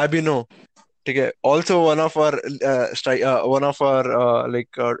 Fabinho, ठीक है, also one of our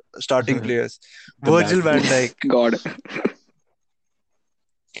starting players. the Virgil van backbone. Dijk, God.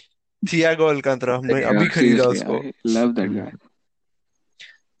 Thiago Alcantara, हमने Yeah, अभी खरीदा seriously, उसको. I love that Mm. guy.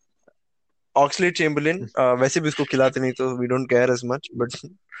 Oxlade Chamberlain, वैसे भी उसको खिलाते नहीं तो we don't care as much, but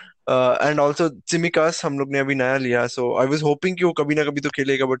and also Tsimikas हम लोग ने अभी नया लिया, so I was hoping कि वो कभी ना कभी तो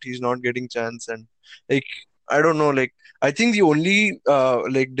खेलेगा, but he's not getting chance, and like I don't know, like I think the only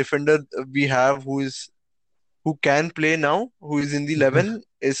like defender we have who is who can play now, who is in the 11,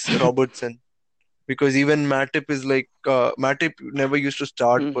 is Robertson. Because even Matip is like Matip never used to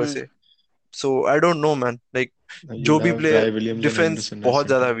start per Mm-hmm. se. So I don't know, man. Like You'll जो भी have player Rai Williams and defense Henderson as बहुत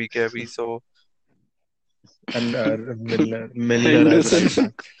ज़्यादा centre weak है backs. अभी. So And Milner as Henderson. right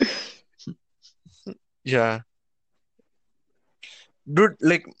back. yeah, dude.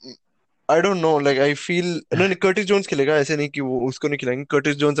 Like I don't know. Like I feel नहीं Curtis Jones खेलेगा ऐसे नहीं कि वो उसको नहीं खिलाएंगे.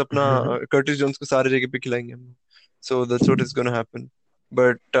 कर्टिस जोन्स को सारे जगह पे खिलाएंगे हम. So that's what is gonna happen.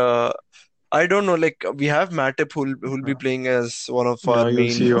 But I don't know. Like we have Matip who'll be playing as one of our Now you'll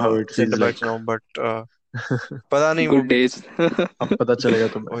main see how it center feels like. backs now. But पता नहीं वो Good भी. days. अब पता चलेगा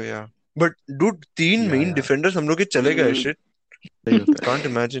तुम्हें. Oh yeah. But dude, तीन Yeah, main yeah. defenders हम लोग के चले गए. Mm. Shit, सही होता है. can't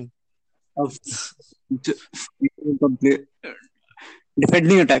imagine. Of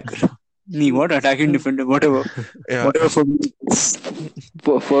defending attacker. Nee, what? Attacking defender, whatever. Yeah. Whatever for me.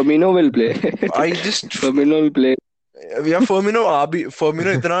 Firmino will play. I just Firmino will play. यार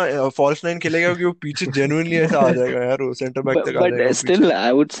फर्मिनो इतना फॉल्स नाइन खेलेगा कि वो पीछे जेन्युइनली ऐसा आ जाएगा यार, वो सेंटर बैक तक आ But जाएगा वो पीछे. still,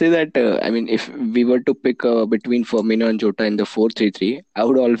 I would say that I mean, if we were to pick between Firmino and Jota in the 4-3-3, I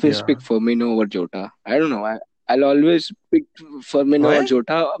would always Yeah. pick Firmino over Jota. I don't know. I'll always pick Firmino or Why?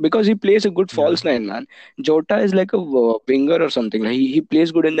 Jota because he plays a good Yeah. false nine, man. Jota is like a winger or something. Like, he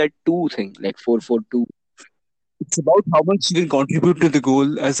plays good in that two thing, like 4-4-2. It's about how much you can contribute to the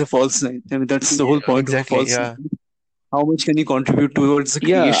goal as a false nine. I mean, that's the whole point of a Exactly. false Yeah. nine. How much can you contribute towards the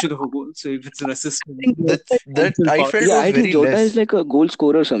Yeah, creation of a goal? So if it's an assist, That I felt yeah. was I think very Jota is less. like a goal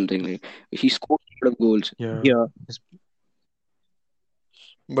scorer or something. Like, he scores a lot of goals. Yeah. yeah,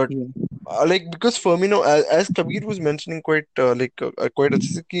 But yeah. like because Firmino, as Kabir was mentioning quite quite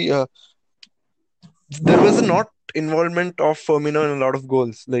अच्छे से कि there was a not involvement of Firmino in a lot of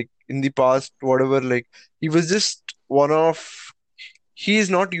goals. Like in the past, whatever, like he was just one of. He is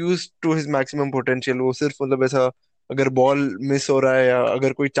not used to his maximum potential. वो सिर्फ मतलब ऐसा अगर ball miss हो रहा है या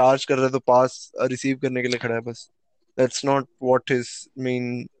अगर कोई चार्ज कर रहा है तो पास रिसीव करने के लिए खड़ा है बस. That's not what his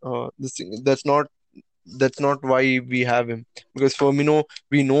main. That's not why we have him, because Firmino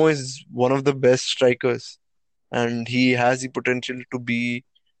we know is one of the best strikers, and he has the potential to be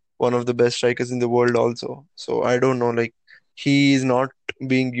one of the best strikers in the world also. So I don't know, like he is not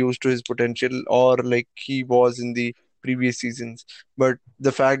being used to his potential, or like he was in the previous seasons. But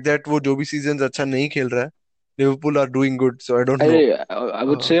the fact that वो जो भी seasons अच्छा नहीं खेल रहा है, Liverpool are doing good. So I don't know. I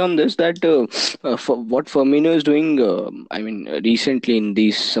would Uh, say on this that for what Firmino is doing, I mean, recently in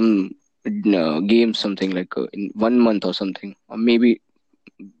these some games, something like in 1 month or something, or maybe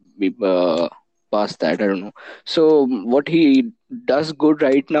past that, I don't know. So what he does good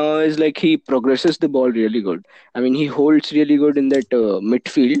right now is like he progresses the ball really good. I mean, he holds really good in that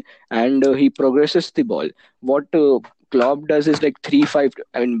midfield, and he progresses the ball. What Klopp does is like 3-5.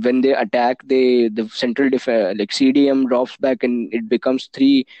 I mean, when they attack, the central like CDM drops back and it becomes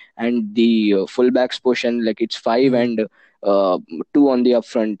three, and the fullbacks push and like it's five, hmm, and uh, two on the up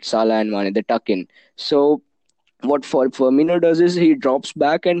front, Salah and Mane, they tuck in. So what Firmino does is he drops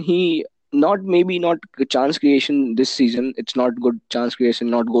back and he not maybe not chance creation this season. It's not good chance creation,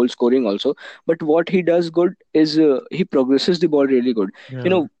 not goal scoring also. But what he does good is he progresses the ball really good. You Yeah.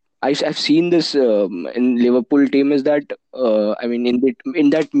 know, I've seen this in Liverpool team is that I mean in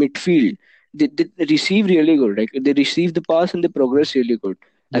that midfield they receive really good. Like they receive the pass and they progress really good.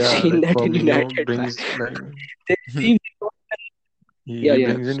 I've Yeah. seen Like that in Firmino United, man. brings like They receive the ball. Yeah, he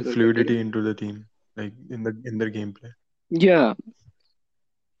yeah. brings in So continue. fluidity into the team, like in their gameplay. Yeah,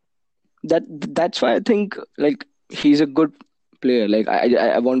 that's why I think like he's a good player. Like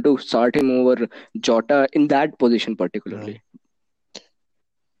I want to start him over Jota in that position Yeah. particularly.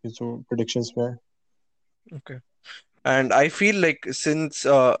 So predictions were okay. And I feel like since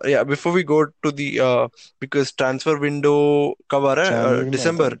yeah, before we go to the because transfer window कब आ रहा है? January में आता है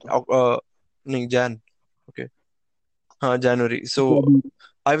December. वो तो. नहीं Jan. Okay. हाँ January. So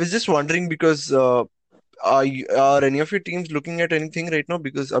I was just wondering because are any of your teams looking at anything right now?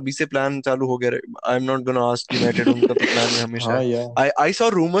 Because अभी से plan चालू हो गया है. I'm not gonna ask United, उनका तो plan है हमेशा हाँ है. yeah. I saw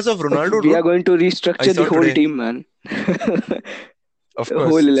rumors of Ronaldo, We are dude. going to I restructure the saw whole today. team, man. Of The course.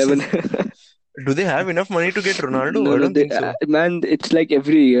 whole 11. Do they have enough money to get Ronaldo? No, I no, don't think so. man. It's like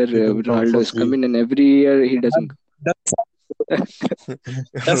every year They can come Ronaldo for is free. coming, and every year he doesn't. That's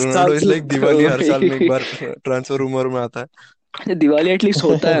that's Ronaldo is also like Diwali हर साल में एक बार transfer rumour में आता है. Diwali at least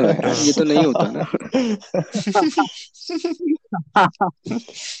होता है But man. ये तो नहीं होता ना.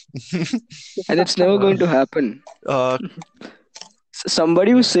 And it's never going to happen. uh,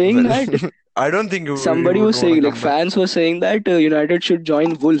 Somebody was saying well, that. I don't think he Somebody would was want to saying, like come back. fans were saying that United should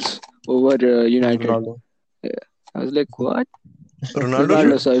join Wolves over United. Ronaldo. Yeah. I was like, what? Ronaldo Ronaldo,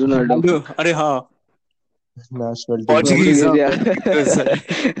 should? sorry, Ronaldo. अरे हाँ National team Portuguese, also. Portuguese, huh?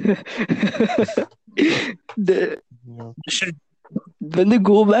 Portuguese, the, Yeah. when they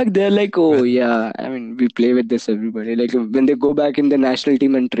go back, they're like, oh Well, yeah. I mean, we play with this everybody. Like when they go back in the national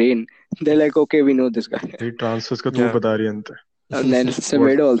team and train, they're like, okay, we know this guy. Hey, transfers का तू yeah. बता रही है अंत. And then What?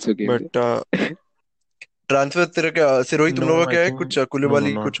 Semedo also came But there. Transfer तेरा क्या सिरोही तुम No, लोगों का I क्या है think कुछ no,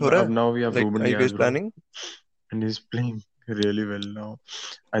 कुलिबाली not कुछ हो रहा अब. है Now we have like Ruben are you Diaz, guys bro, planning? and he's playing really well now.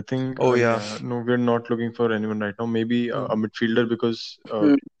 I think Oh yeah. yeah, no, we're not looking for anyone right now. Maybe Hmm. a midfielder because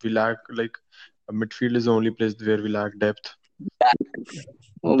Hmm. we lack like a midfield is the only place where we lack depth.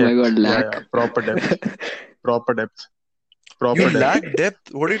 Oh my Depth, God, yeah, lack. yeah, proper depth, proper depth, You proper depth. lack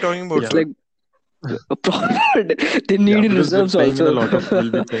depth, what are you talking about, It's Yeah, dude? like a proper. They yeah, need in because we're reserves playing in a also. lot of.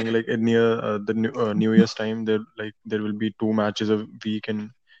 We'll be playing like near the New Year's time. There will be 2 matches a week in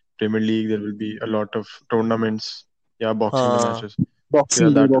Premier League. There will be a lot of tournaments. Yeah, Boxing Day हाँ. matches. So yeah, Boxing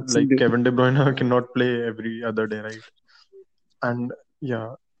Day, that Boxing like Day. Kevin De Bruyne cannot play every other day, right? And yeah,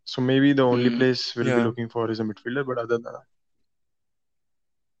 so maybe the only Hmm. place we'll be Yeah. looking for is a midfielder. But other than that,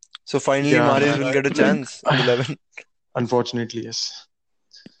 So finally yeah, Mahrez man, will get a like chance in 11. unfortunately, yes.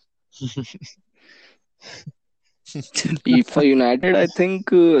 For United, I think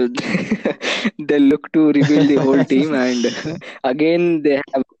they look to rebuild the whole team, and again they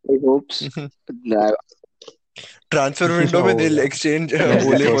have high hopes. Uh, Transfer window में Oh they'll yeah, exchange like the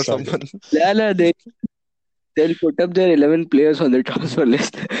Ole for first target. someone. yeah, yeah, they'll put up their 11 players on the transfer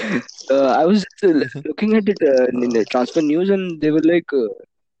list. I was looking at it in the transfer news, and they were like,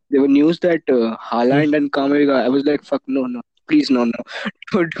 there were news that Haaland and Kamega. I was like, fuck, no, no, please, no, no,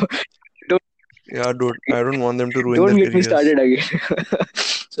 don't, don't, Yeah, dude, I don't want them to ruin don't their get me careers. started again.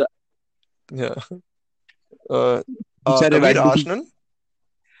 So, Yeah. Uh, बेचारे Kabir, बैठ Arsenal?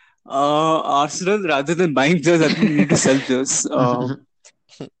 Arsenal, rather than buying players, I think we need to sell players.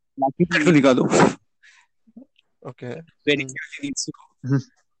 बाकी तो निकालो. Okay. Very Hmm. clearly needs to.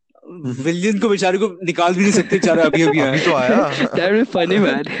 विलियन को बेचारे को निकाल भी नहीं सकते, बेचारा अभी अभी आया अभी तो है. आया. that would be funny,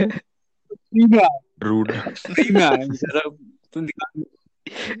 man. Free में आया, Rude. फ्री में आया बेचारा, तो निकाल.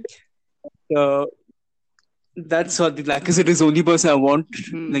 Uh, that's what the Lacazette is the only person I want.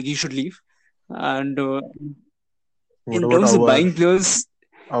 Hmm. Like he should leave. And What in about terms of our buying players,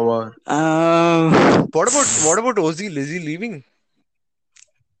 our? What about Ozil? Is he leaving?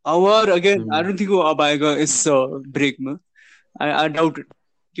 our again, I Hmm. don't think वो अब आएगा इस break में. I doubt it.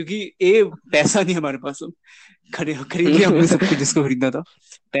 क्योंकि ए पैसा नहीं हमारे पास अब. खरीद लिया हमने सब कुछ जिसको खरीदना था.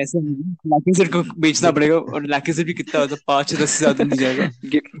 पैसा नहीं, लैकेजेट को बेचना पड़ेगा, और लैकेजेट भी कितना होता है, 5-10 से ज्यादा नहीं जाएगा.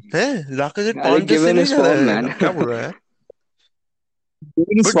 है लाकेजेट अरे 5-10 से given नहीं his ज्यादा form, है. man. क्या बोल रहा है?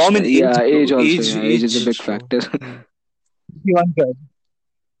 Given his But form and age, Yeah, age also. age, Yeah, age is a age, big that's true. factor. 51 का है.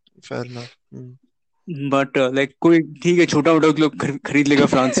 Fair enough. बट लाइक कोई ठीक है, छोटा मोटा क्लब खरीद लेगा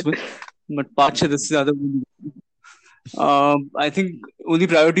फ्रांस में, बट 5-6-10 से ज्यादा. I think only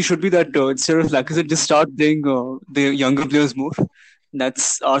priority should be that instead of Lacazette, just start playing the younger players more. That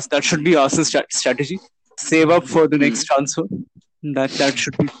should be Arsenal's strategy. Save up for the next transfer. That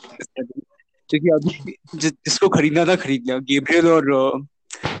should be the strategy. क्योंकि अभी जिसको खरीदना था खरीद लिया, Gabriel और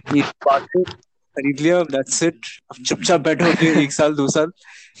ये Parker खरीद लिया. That's it. अब चुपचाप बैठो अपने 1 साल 2 साल,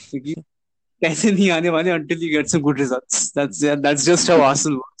 क्योंकि पैसे नहीं आने वाले until you get some good results. That's just how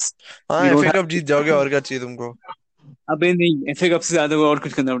Arsenal works. हाँ, We don't FA have. Cup जीत जाओगे और क्या चाहिए तुमको? अबे नहीं, एफए कप से ज्यादा और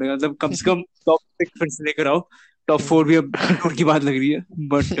कुछ करना पड़ेगा. मतलब कम से कम टॉप 6 फिर से लेकर आओ. टॉप 4 भी अब दूर की बात लग रही है,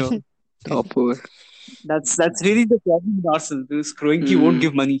 but Top four. that's really the problem with Arsenal, because Kroenke won't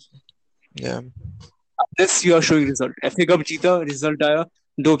give money Yeah. unless you are showing result. FA cup जीता, रिजल्ट आया,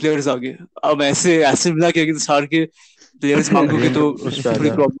 2 प्लेयर्स आ गए. अब ऐसे एस्टन विला के अगेंस्ट हार के प्लेयर्स मांगोगे Again तो उस पे आ थोड़ी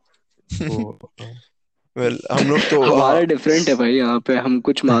जा. प्रॉब्लम. वो Well, हम लोग तो हमारा डिफरेंट है भाई. यहाँ पे हम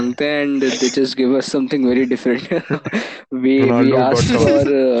कुछ मांगते हैं and they just give us something very different. we Ronaldo got asked Cavani.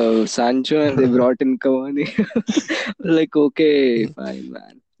 for Sancho and they brought in Cavani. Like okay, fine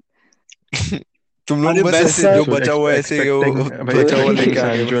man. तुम लोग अरे बस ऐसे वैसा जो So बचा हुआ है ऐसे वो expecting भाई बचा हुआ expecting लेके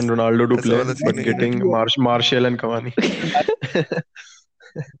आ गए Sancho बस. and Ronaldo to ऐसा play, वाला but सीन है. getting Martial and Cavani.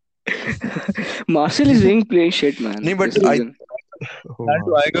 Marcel is doing playing shit man नहीं, but this I season.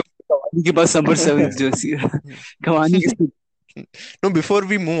 तो आएगा, कवानी के पास नंबर 7 जर्सी है. कवानी के no, before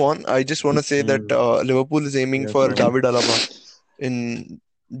we move on, I just want to say that Liverpool is aiming Yes, for man. David Alaba in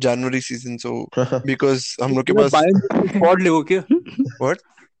January season. So because हम लोग के पूरा पास Bayern squad ले क्या? what?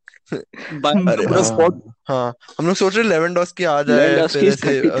 बायर्न अरे का पूरा स्क्वाड. हाँ, हम लोग सोच रहे लेवेंडोस्की आ जाए, Lewandowski फिर is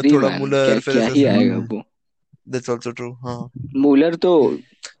ऐसे 33 थोड़ा man. मुलर, फिर क्या ऐसे ही आएगा वो. that's also true. हाँ, मूलर तो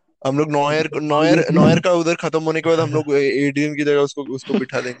हम लोग नॉयर का उधर खत्म होने के बाद हम लोग एड्रियन की जगह उसको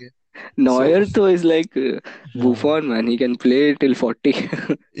बिठा देंगे. So Neuer तो is like Yeah. Buffon man. He can play till 40.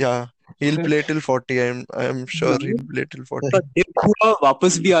 yeah, He'll play till 40. I'm sure he'll play till 40. Dip हुआ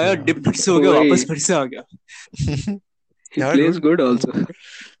वापस भी आया, Yeah. डिप फिर से हो गया, वापस वही, फिर से आ गया. he Yeah, plays dude. good also.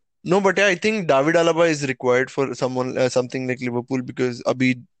 No, but yeah, I think David Alaba is required for someone something like Liverpool because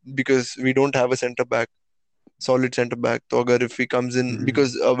we don't have a centre back, solid centre back. So agar if he comes in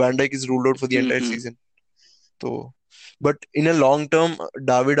because Van Dijk is ruled out for the entire Hmm. season. So, but in a long term,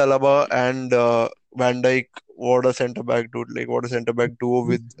 David Alaba and Van Dijk, what a centre back dude! Like what a centre back duo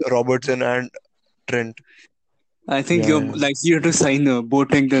with Robertson and Trent. I think Yeah, you're yeah. likelier to sign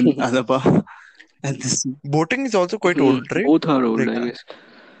Boateng than Alaba at this. Boateng is also quite old, right? Both are old, Like, I guess.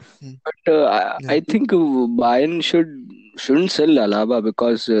 hmm, But yeah. I think Bayern shouldn't sell Alaba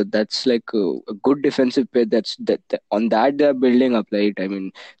because that's like a good defensive pair. On that they're building up, right? I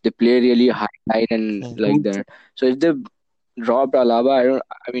mean, they play really high line and Hmm. like that. So if they dropped Alaba,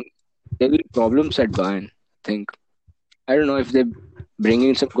 I mean, there'll be problems at Bayern. I think. I don't know if they bring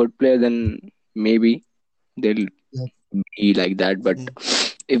in some good player, then maybe they'll Yeah. be like that. But Hmm.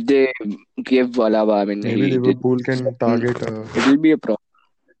 if they give Alaba, I mean, Maybe Liverpool can target. it will be a problem.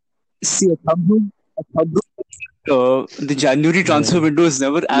 See, a thumb rule, the January transfer Yeah. window is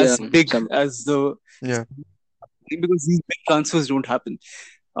never Yeah, as big some. as the Yeah. because these big transfers don't happen.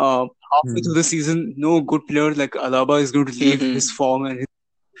 Halfway through the season, no good player like Alaba is going to leave Mhm. his form and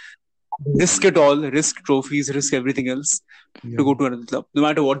risk it all, risk trophies, risk everything else to Yeah. go to another club, no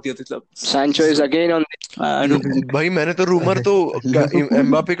matter what the other club is. Sancho is So again on. I don't think. भाई मैंने तो rumour तो Liverpool.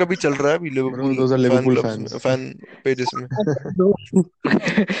 Mbappe का भी चल रहा है अभी Bro, Liverpool those are fan Liverpool clubs में fans. फैन पेजेस में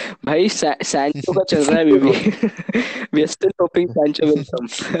भाई सैंचो का चल रहा है अभी भी. We are still hoping Sancho will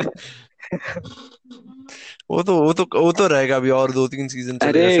come. वो तो रहेगा अभी और 2-3 सीजन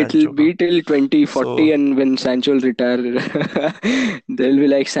अरे चलेगा it'll सैंचो be का till 2040 so and when Sancho will retire, they'll be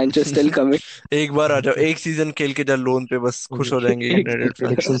like Sancho still coming. एक बार आ जाओ एक सीजन खेल के जा लोन पे बस खुश हो जाएंगे यूनाइटेड फैंस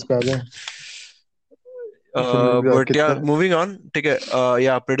Predictions पे आ जाए. फिर बट या कितने? मूविंग ऑन ठीक है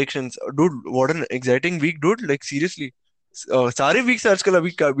या predictions dude what an exciting week dude like seriously सारे वीक्स आजकल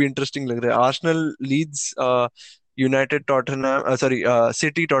अभी काफी इंटरेस्टिंग लग रहे हैं Arsenal Leeds United Tottenham sorry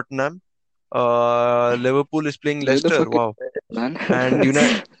City Tottenham Liverpool is playing Who the Leicester fuck is wow that, man? and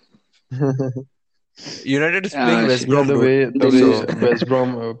United is playing West Yeah, Brom, the dude. way They'll lose. So, West Brom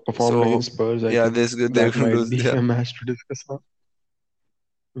performed so against Spurs, I yeah, think they're that going to might lose. be Yeah. a match to discuss now.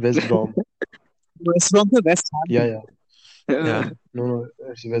 West Brom. West Brom to West Yeah, Ham. yeah. Yeah. No,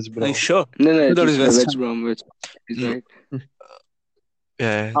 it's West Are you Brom. sure? No, I thought it it's was West West Ham. Brom. West is Mm, right.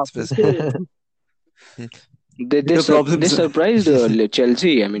 yeah, it's West Brom. After Mm. bigger They problems. surprised Chelsea.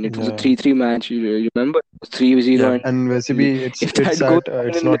 I mean, it was a Yeah. 3-3 match. You remember? It was 3-0, Yeah. and And वैसे भी if that goes on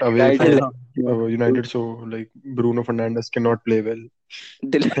it's in the not away for United, Yeah. United, so like Bruno Fernandes cannot play well.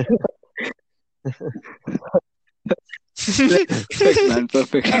 they'll- perfect, man,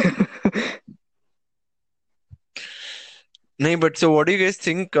 perfect. No, but so what do you guys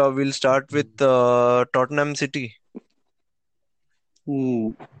think? We'll start with Tottenham City.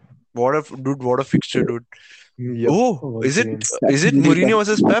 Ooh. What a fixture, dude. Yep, Oh, once again. is it Really Mourinho tough.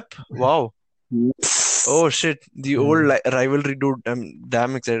 versus Pep? Wow. Yes. Oh shit, the old rivalry, dude. I'm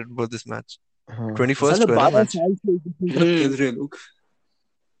damn excited about this match. हाँ. 21st साला को है ना 12 match? साल से एक दूसरे की तरफ खेल रहे हैं लोग.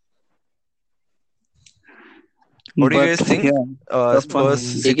 What do you But guys think? yeah, tough one. Spurs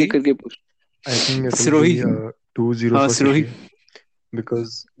एक City. एक करके पूछ. I think it will Sirohi. be 2-0 for Sirohi. City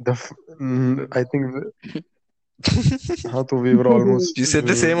because I think हाँ तो we were almost You said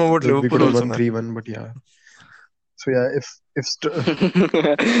the same about we Liverpool could have also, won man. 3-1, but yeah. So yeah, if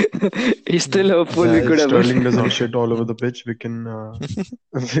He's still hopeful we if could have Sterling won. doesn't shit all over the pitch, we can.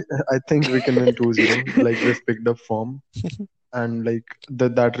 I think we can win 2-0. Like we've picked up form, and like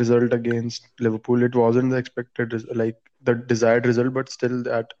that result against Liverpool, it wasn't the expected, like the desired result, but still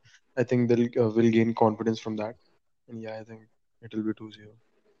that I think they'll will gain confidence from that. And yeah, I think it will be 2-0.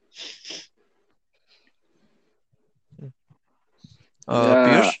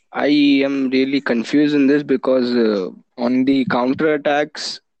 Piyush? I am really confused in this because on the counter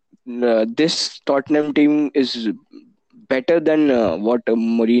attacks, this Tottenham team is better than what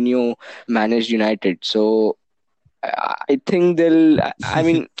Mourinho managed United. So I think they'll. I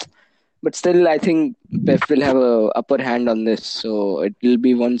mean, but still, I think Pep will have a upper hand on this. So it will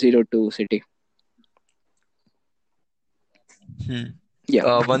be 1-0 to City. Yeah.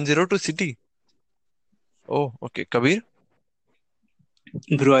 1-0 to City. Oh, okay. Kabir?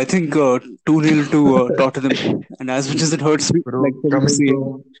 Bro, I think 2-0 to Tottenham. And as much as it hurts me, Bro, like to coming say,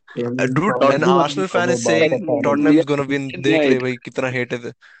 Dude, an Arsenal fan is saying Tottenham's gonna win. देख ले भाई कितना hate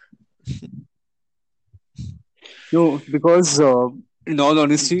है. no, because in all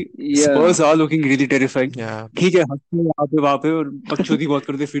honesty, Yeah. Spurs are looking really terrifying. Yeah. ठीक है हंसते हैं यहाँ पे वहाँ पे और बकचोदी बहुत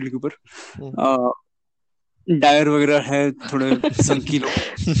करते हैं फील्ड के ऊपर. Hmm. डायर वगैरह है थोड़े संकी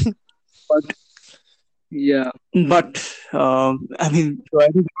लोग. But Yeah. I mean, so I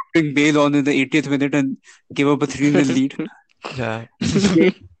think bring Bale on in the 80th minute and give up a 3-0 lead. Yeah.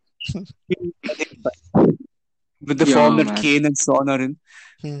 Kane, I think, with the form Yeah, that man. Kane and Son are in,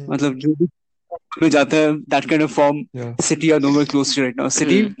 Hmm. मतलब जो भी में जाता है, that kind of form, Yeah. City are nowhere close to right now.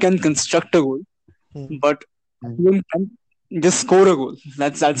 City can construct a goal, Hmm. but Arsenal can just score a goal.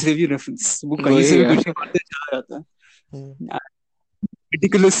 That's really a reference. वो कहीं से वही भी यार. कुछ भी मारते चला जाता है. Hmm.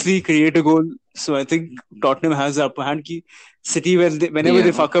 Meticulously create a goal. So I think Tottenham has the upper hand. Ki City, whenever they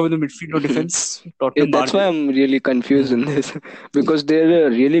Yeah. fuck up in the midfield or defense, Yeah, Tottenham that's why I'm really confused in this because they're a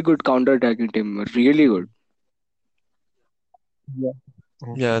really good counter-attacking team. Really good. Yeah.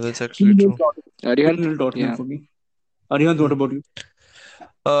 Yeah, that's actually true. Arihant? 2-0 Tottenham Yeah. for me. Arihant, what about you?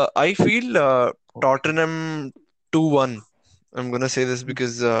 I feel Tottenham 2-1. I'm gonna say this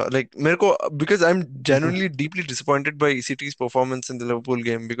because like मेरे को because I'm genuinely deeply disappointed by City's performance in the Liverpool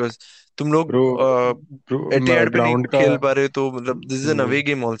game because तुम लोग bro bro मैं एटिहाड पे नहीं ground का खेल पा रहे तो मतलब this is an बोल away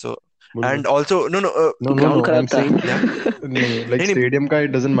game also बोल बोल and also no no no no Ground I am खराब था. सेइंग yeah नहीं लाइक नहीं स्टेडियम का it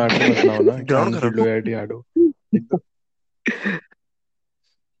doesn't matter much now ना कि ग्राउंड एनफील्ड खराब हो या एटिहाड हो like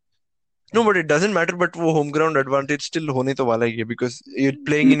no but it doesn't matter but वो home ground advantage still होने तो वाला ही है because you're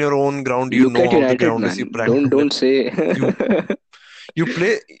playing in your own ground you Look know at how the United, ground is you man. practice Don't say. you you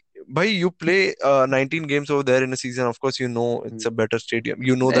play you play 19 games over there in a season of course you know it's a better stadium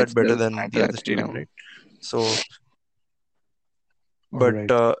you know that That's better the than point. the Yeah, other you stadium know. right so all but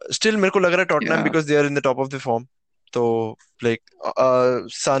right still मेरे को लग रहा है Tottenham Yeah. because they are in the top of the form so like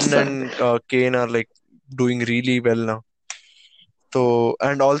Son and Kane are like doing really well now so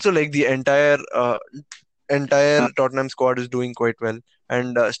and also like the entire Uh, Tottenham squad is doing quite well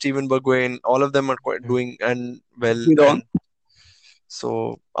and Steven Bergwijn all of them are quite yeah. doing and well Lead on. and so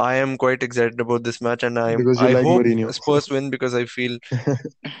I am quite excited about this match, and because you I like hope Mourinho Spurs win because I feel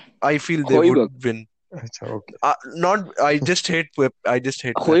they would Hoiberg. win. अच्छा okay Not I just hate Pep. I just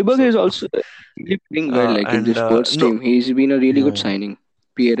hate Pep. Hoiberg So is also really playing well, like in the and Spurs no, team. He's been a really yeah good yeah signing.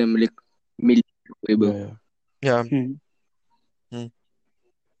 Pierre-Emerick Hoiberg. yeah yeah yeah. Hmm. Hmm,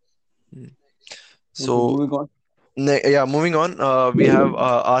 hmm. Okay, So moving on. yeah, moving on. We have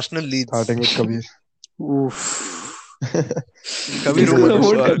Arsenal Leeds. starting with Kabir Oof. कभी किसको Roman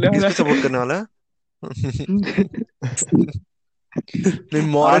support करने वाला किसको support करने वाला है है? नहीं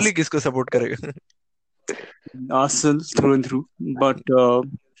मॉरली किसको सपोर्ट करेगा Arsenal through and through. But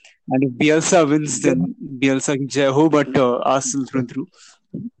and if Bielsa wins, then Bielsa ki jai ho. But Arsenal through and through.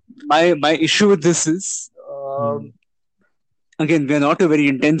 My issue with this is Hmm. again we are not a very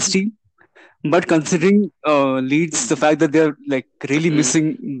intense team. But considering Leeds, the fact that they're like really Hmm. missing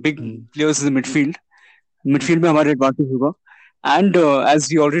big Hmm. players in the midfield में हमारे advantage होगा. And as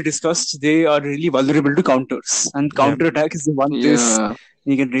we already discussed, they are really vulnerable to counters, and yeah counter attack is the one place Yeah.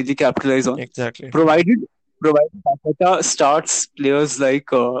 you can really capitalize on. exactly Provided Arteta starts players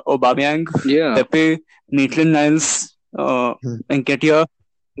like Aubameyang, Yeah. Pepe, Maitland-Niles, Hmm. Nketiah,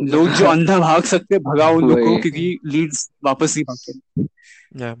 लोग जो अंधा भाग सकते हैं भगाओ उन लोग को वही. क्योंकि लीड्स वापस नहीं भागते.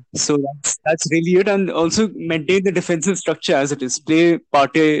 yeah So that's really it, and also maintain the defensive structure as it is. Play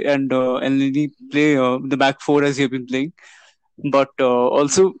Partey and Elneny, play the back four as you've been playing, but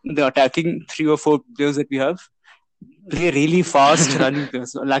also the attacking 3 or 4 players that we have play really fast running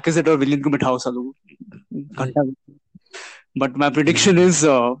players. Lacazette or Willian को बिठाओ सालों को, घंटा. But my prediction is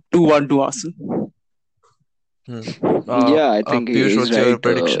 2-1 to Arsenal. hmm. Yeah, I think Piyush, he's what's your right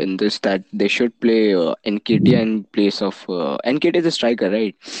prediction in this that they should play Nketiah in place of Nketiah is a striker,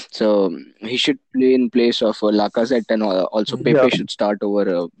 right? So he should play in place of Lacazette and also Hmm. Yeah. Pepe should start over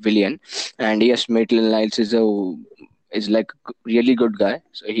Willian. And yes, Maitland-Niles is like a really good guy.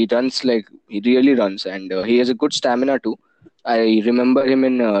 So he runs like he really runs, and he has a good stamina too. I remember him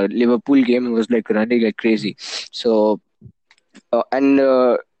in Liverpool game. He was like running like crazy. So and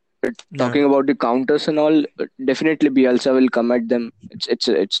yeah talking about the counters and all, definitely Bielsa will come at them.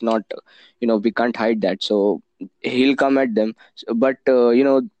 It's not we can't hide that. So he'll come at them. But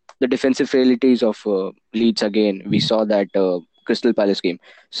the defensive realities of Leeds again. We saw that Crystal Palace game.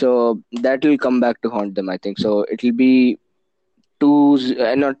 So that will come back to haunt them. I think so. It'll be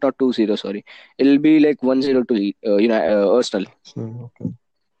not 2-0. Sorry, it'll be like 1-0 to Arsenal. So, okay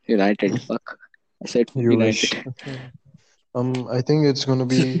United. Fuck, I said you wish United. Hmm. I think it's going to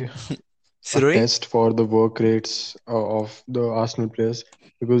be a Siroi test for the work rates of the Arsenal players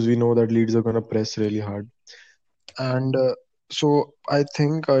because we know that Leeds are going to press really hard. And so I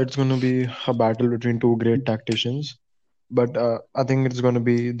think it's going to be a battle between two great tacticians. but I think it's going to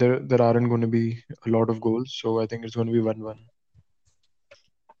be there aren't going to be a lot of goals, so I think it's going to be 1-1.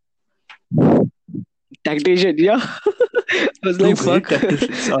 Tactician, yeah. I was Two like, great fuck.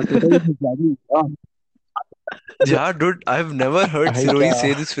 tacticians. Arteta is exactly. Yeah, dude, I've never heard I Sirohi क्या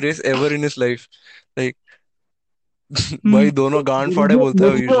say this phrase ever in his life. Like, Hmm. भाई दोनों गांड फाड़े Mourinho, बोलता है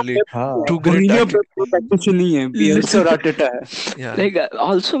Mourinho, usually. हाँ Two great Mourinho tactic. tactician नहीं है. Bielsa और Arteta है. Yeah, Like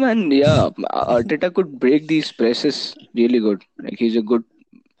also, man, yeah, Arteta could break these presses really good. Like he's a good.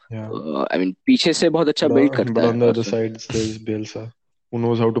 yeah. I mean, पीछे से बहुत अच्छा build But करता है on the other also. side, there's Bielsa, who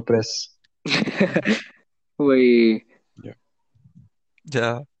knows how to press. वही. Yeah.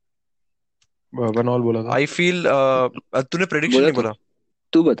 yeah. 1 all बोला था. I feel तूने prediction बोला नहीं था. बोला.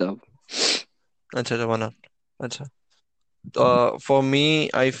 तू बता. अच्छा अच्छा 1-1. अच्छा. For me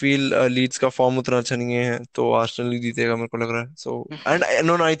I feel Leeds का फॉर्म उतना अच्छा नहीं है तो आर्सेनल ही जीतेगा मेरे को लग रहा है so and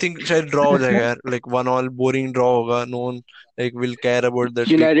no no I think शायद ड्रॉ हो जाएगा यार लाइक 1-1 बोरिंग ड्रॉ होगा no one like will care about that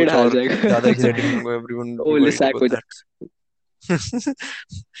कि यूनाइटेड कुछ हार और जाएगा. ज्यादा एक्साइटिंग Yeah. होगा everyone will be Ole worried sack about हो जाएगा. दैट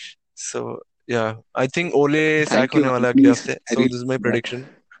सो या I think Ole sack thank you होने वाला मैन, है अगले प्लीज. हफ्ते I so this is my really prediction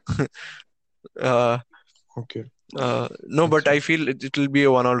Okay. No That's but I fine. Feel it will be a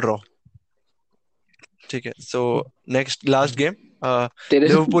 1-1 draw ठीक है सो नेक्स्ट लास्ट गेम तेरे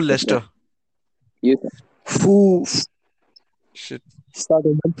से Liverpool Leicester ये Who Shit.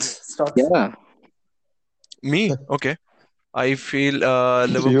 starts? yeah. Me? Okay. I feel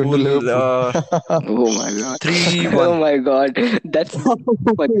 3-1 to Liverpool Liverpool. Oh my god. Oh 3-1. my god. That's much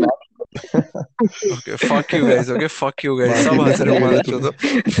Okay, fuck you guys. Okay, fuck you guys. सब Martin ने हंस रहे हो सही हमारे बोला थ्रू तो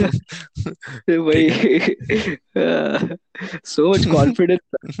तूने. ठीक है way. So much confidence.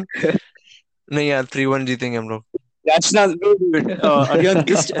 नहीं यार 3-1 जीतेंगे हम लोग. Wait. Aryan,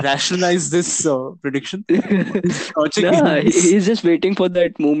 just rationalize this prediction. He's watching Nah, English. he's just waiting for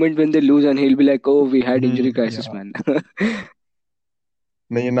that moment when they lose and he'll be like, oh, we had injury crisis, Yeah. man.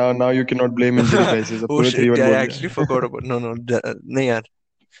 नहीं, now you cannot blame injury crisis. अब Oh तूने shit, 3-1 yeah, I बोल दिया actually है. forgot about no नहीं यार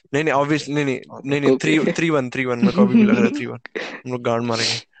नहीं नहीं obviously नहीं नहीं नहीं नहीं Okay. 3-1 मेरे को अभी भी लग रहा है 3-1 हम लोग गांड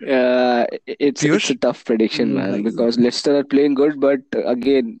मारेंगे. It's a Piyush tough prediction, man, because Leicester are playing good, but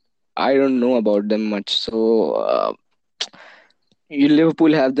again, I don't know about them much. So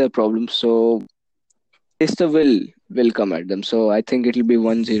Liverpool have their problems, so Leicester will come at them. So I think it'll be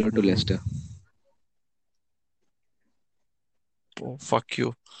 1-0 to Leicester. oh, fuck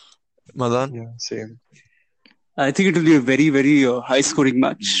you Madan. Yeah, same. I think it will be a very, very high scoring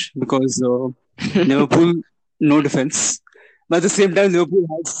match because Liverpool, no defense. But at the same time, Liverpool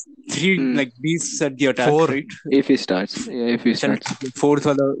has three like beasts at the attack, 4 right? If he starts, yeah, if he Chal, starts. fourth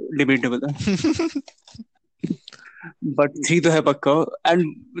वाला debatable है. But three तो है पक्का. And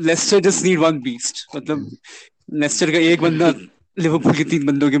Leicester just need one beast. मतलब Leicester का एक बंदा Liverpool के 3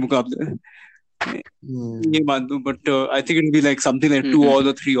 बंदों के मुकाबले है. ये मान दूं, but I think it will be like something like 2-2 or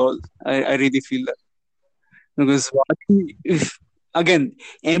 3-3. I really feel that because Vardy, again,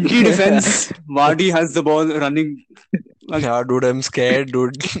 empty defense. Vardy has the ball running. yeah dude I'm scared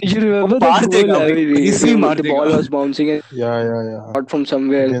dude. You remember मार that देगा goal? I भाई, mean, easily मार the ball देगा. was bouncing and Yeah. out from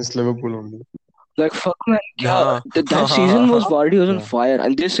somewhere. Against Liverpool only. Like fuck, man. Yeah, हाँ that season was Vardy was on Yeah. fire,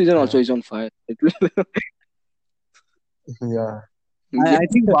 and this season also Yeah. is on fire. Yeah. I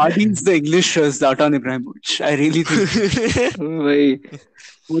think Vardy is the English Zlatan Ibrahimovic. I really think वही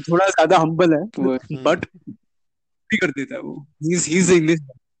वो थोड़ा ज़्यादा humble है, वही. but भी कर देता है वो. He's the English.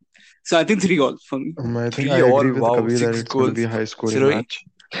 So I think 3-3 for me. I think 3 I all agree with wow Kabir that 6 it's going to be a goals. high scoring Sirohi match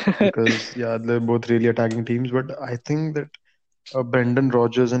because they're both really attacking teams. But I think that Brendan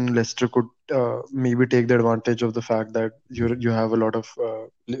Rodgers and Leicester could maybe take the advantage of the fact that you have a lot of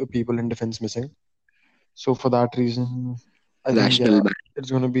people in defense missing. So for that reason, I think National match.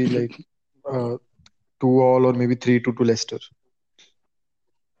 it's going to be like 2-2 or maybe 3-2 to Leicester.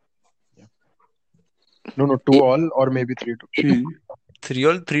 Yeah. No, 2-2 or maybe 3-2.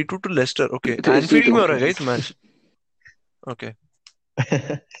 3-all 3-2 to Leicester. Okay, 3-2. Anfield में हो रहा है guys match. Okay.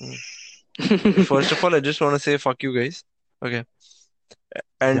 First of all, I just want to say fuck you guys. Okay.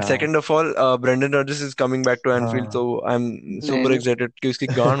 And Yeah. second of all, Brendan Rodgers is coming back to Anfield, हाँ. so I'm super नहीं. excited कि उसकी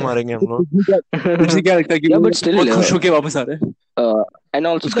गांड मारेंगे हम लोग. मुझे क्या लगता है कि Yeah, वो but still, बहुत खुश होके वापस आ रहे हैं. and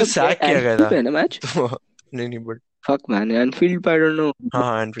also उसको the sack किया गया Anfield था. पे है ना match? तो नहीं but Fuck man, Anfield पे I don't know.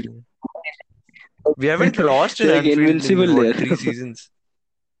 हाँ Anfield में. We haven't lost in Like Anfield invincible in what there. 3 seasons.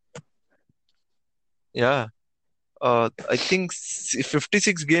 Yeah. I think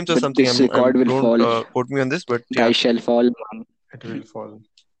 56 games or But something. this record will Don't fall. quote me on this, but Guy yeah. shall fall. It will fall.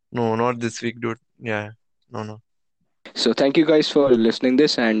 No, not this week, dude. Yeah. No. So thank you guys for listening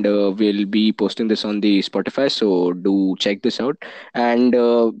this, and we'll be posting this on the Spotify. So do check this out. And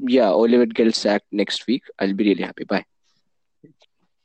yeah, Oliver gets sacked next week. I'll be really happy. Bye.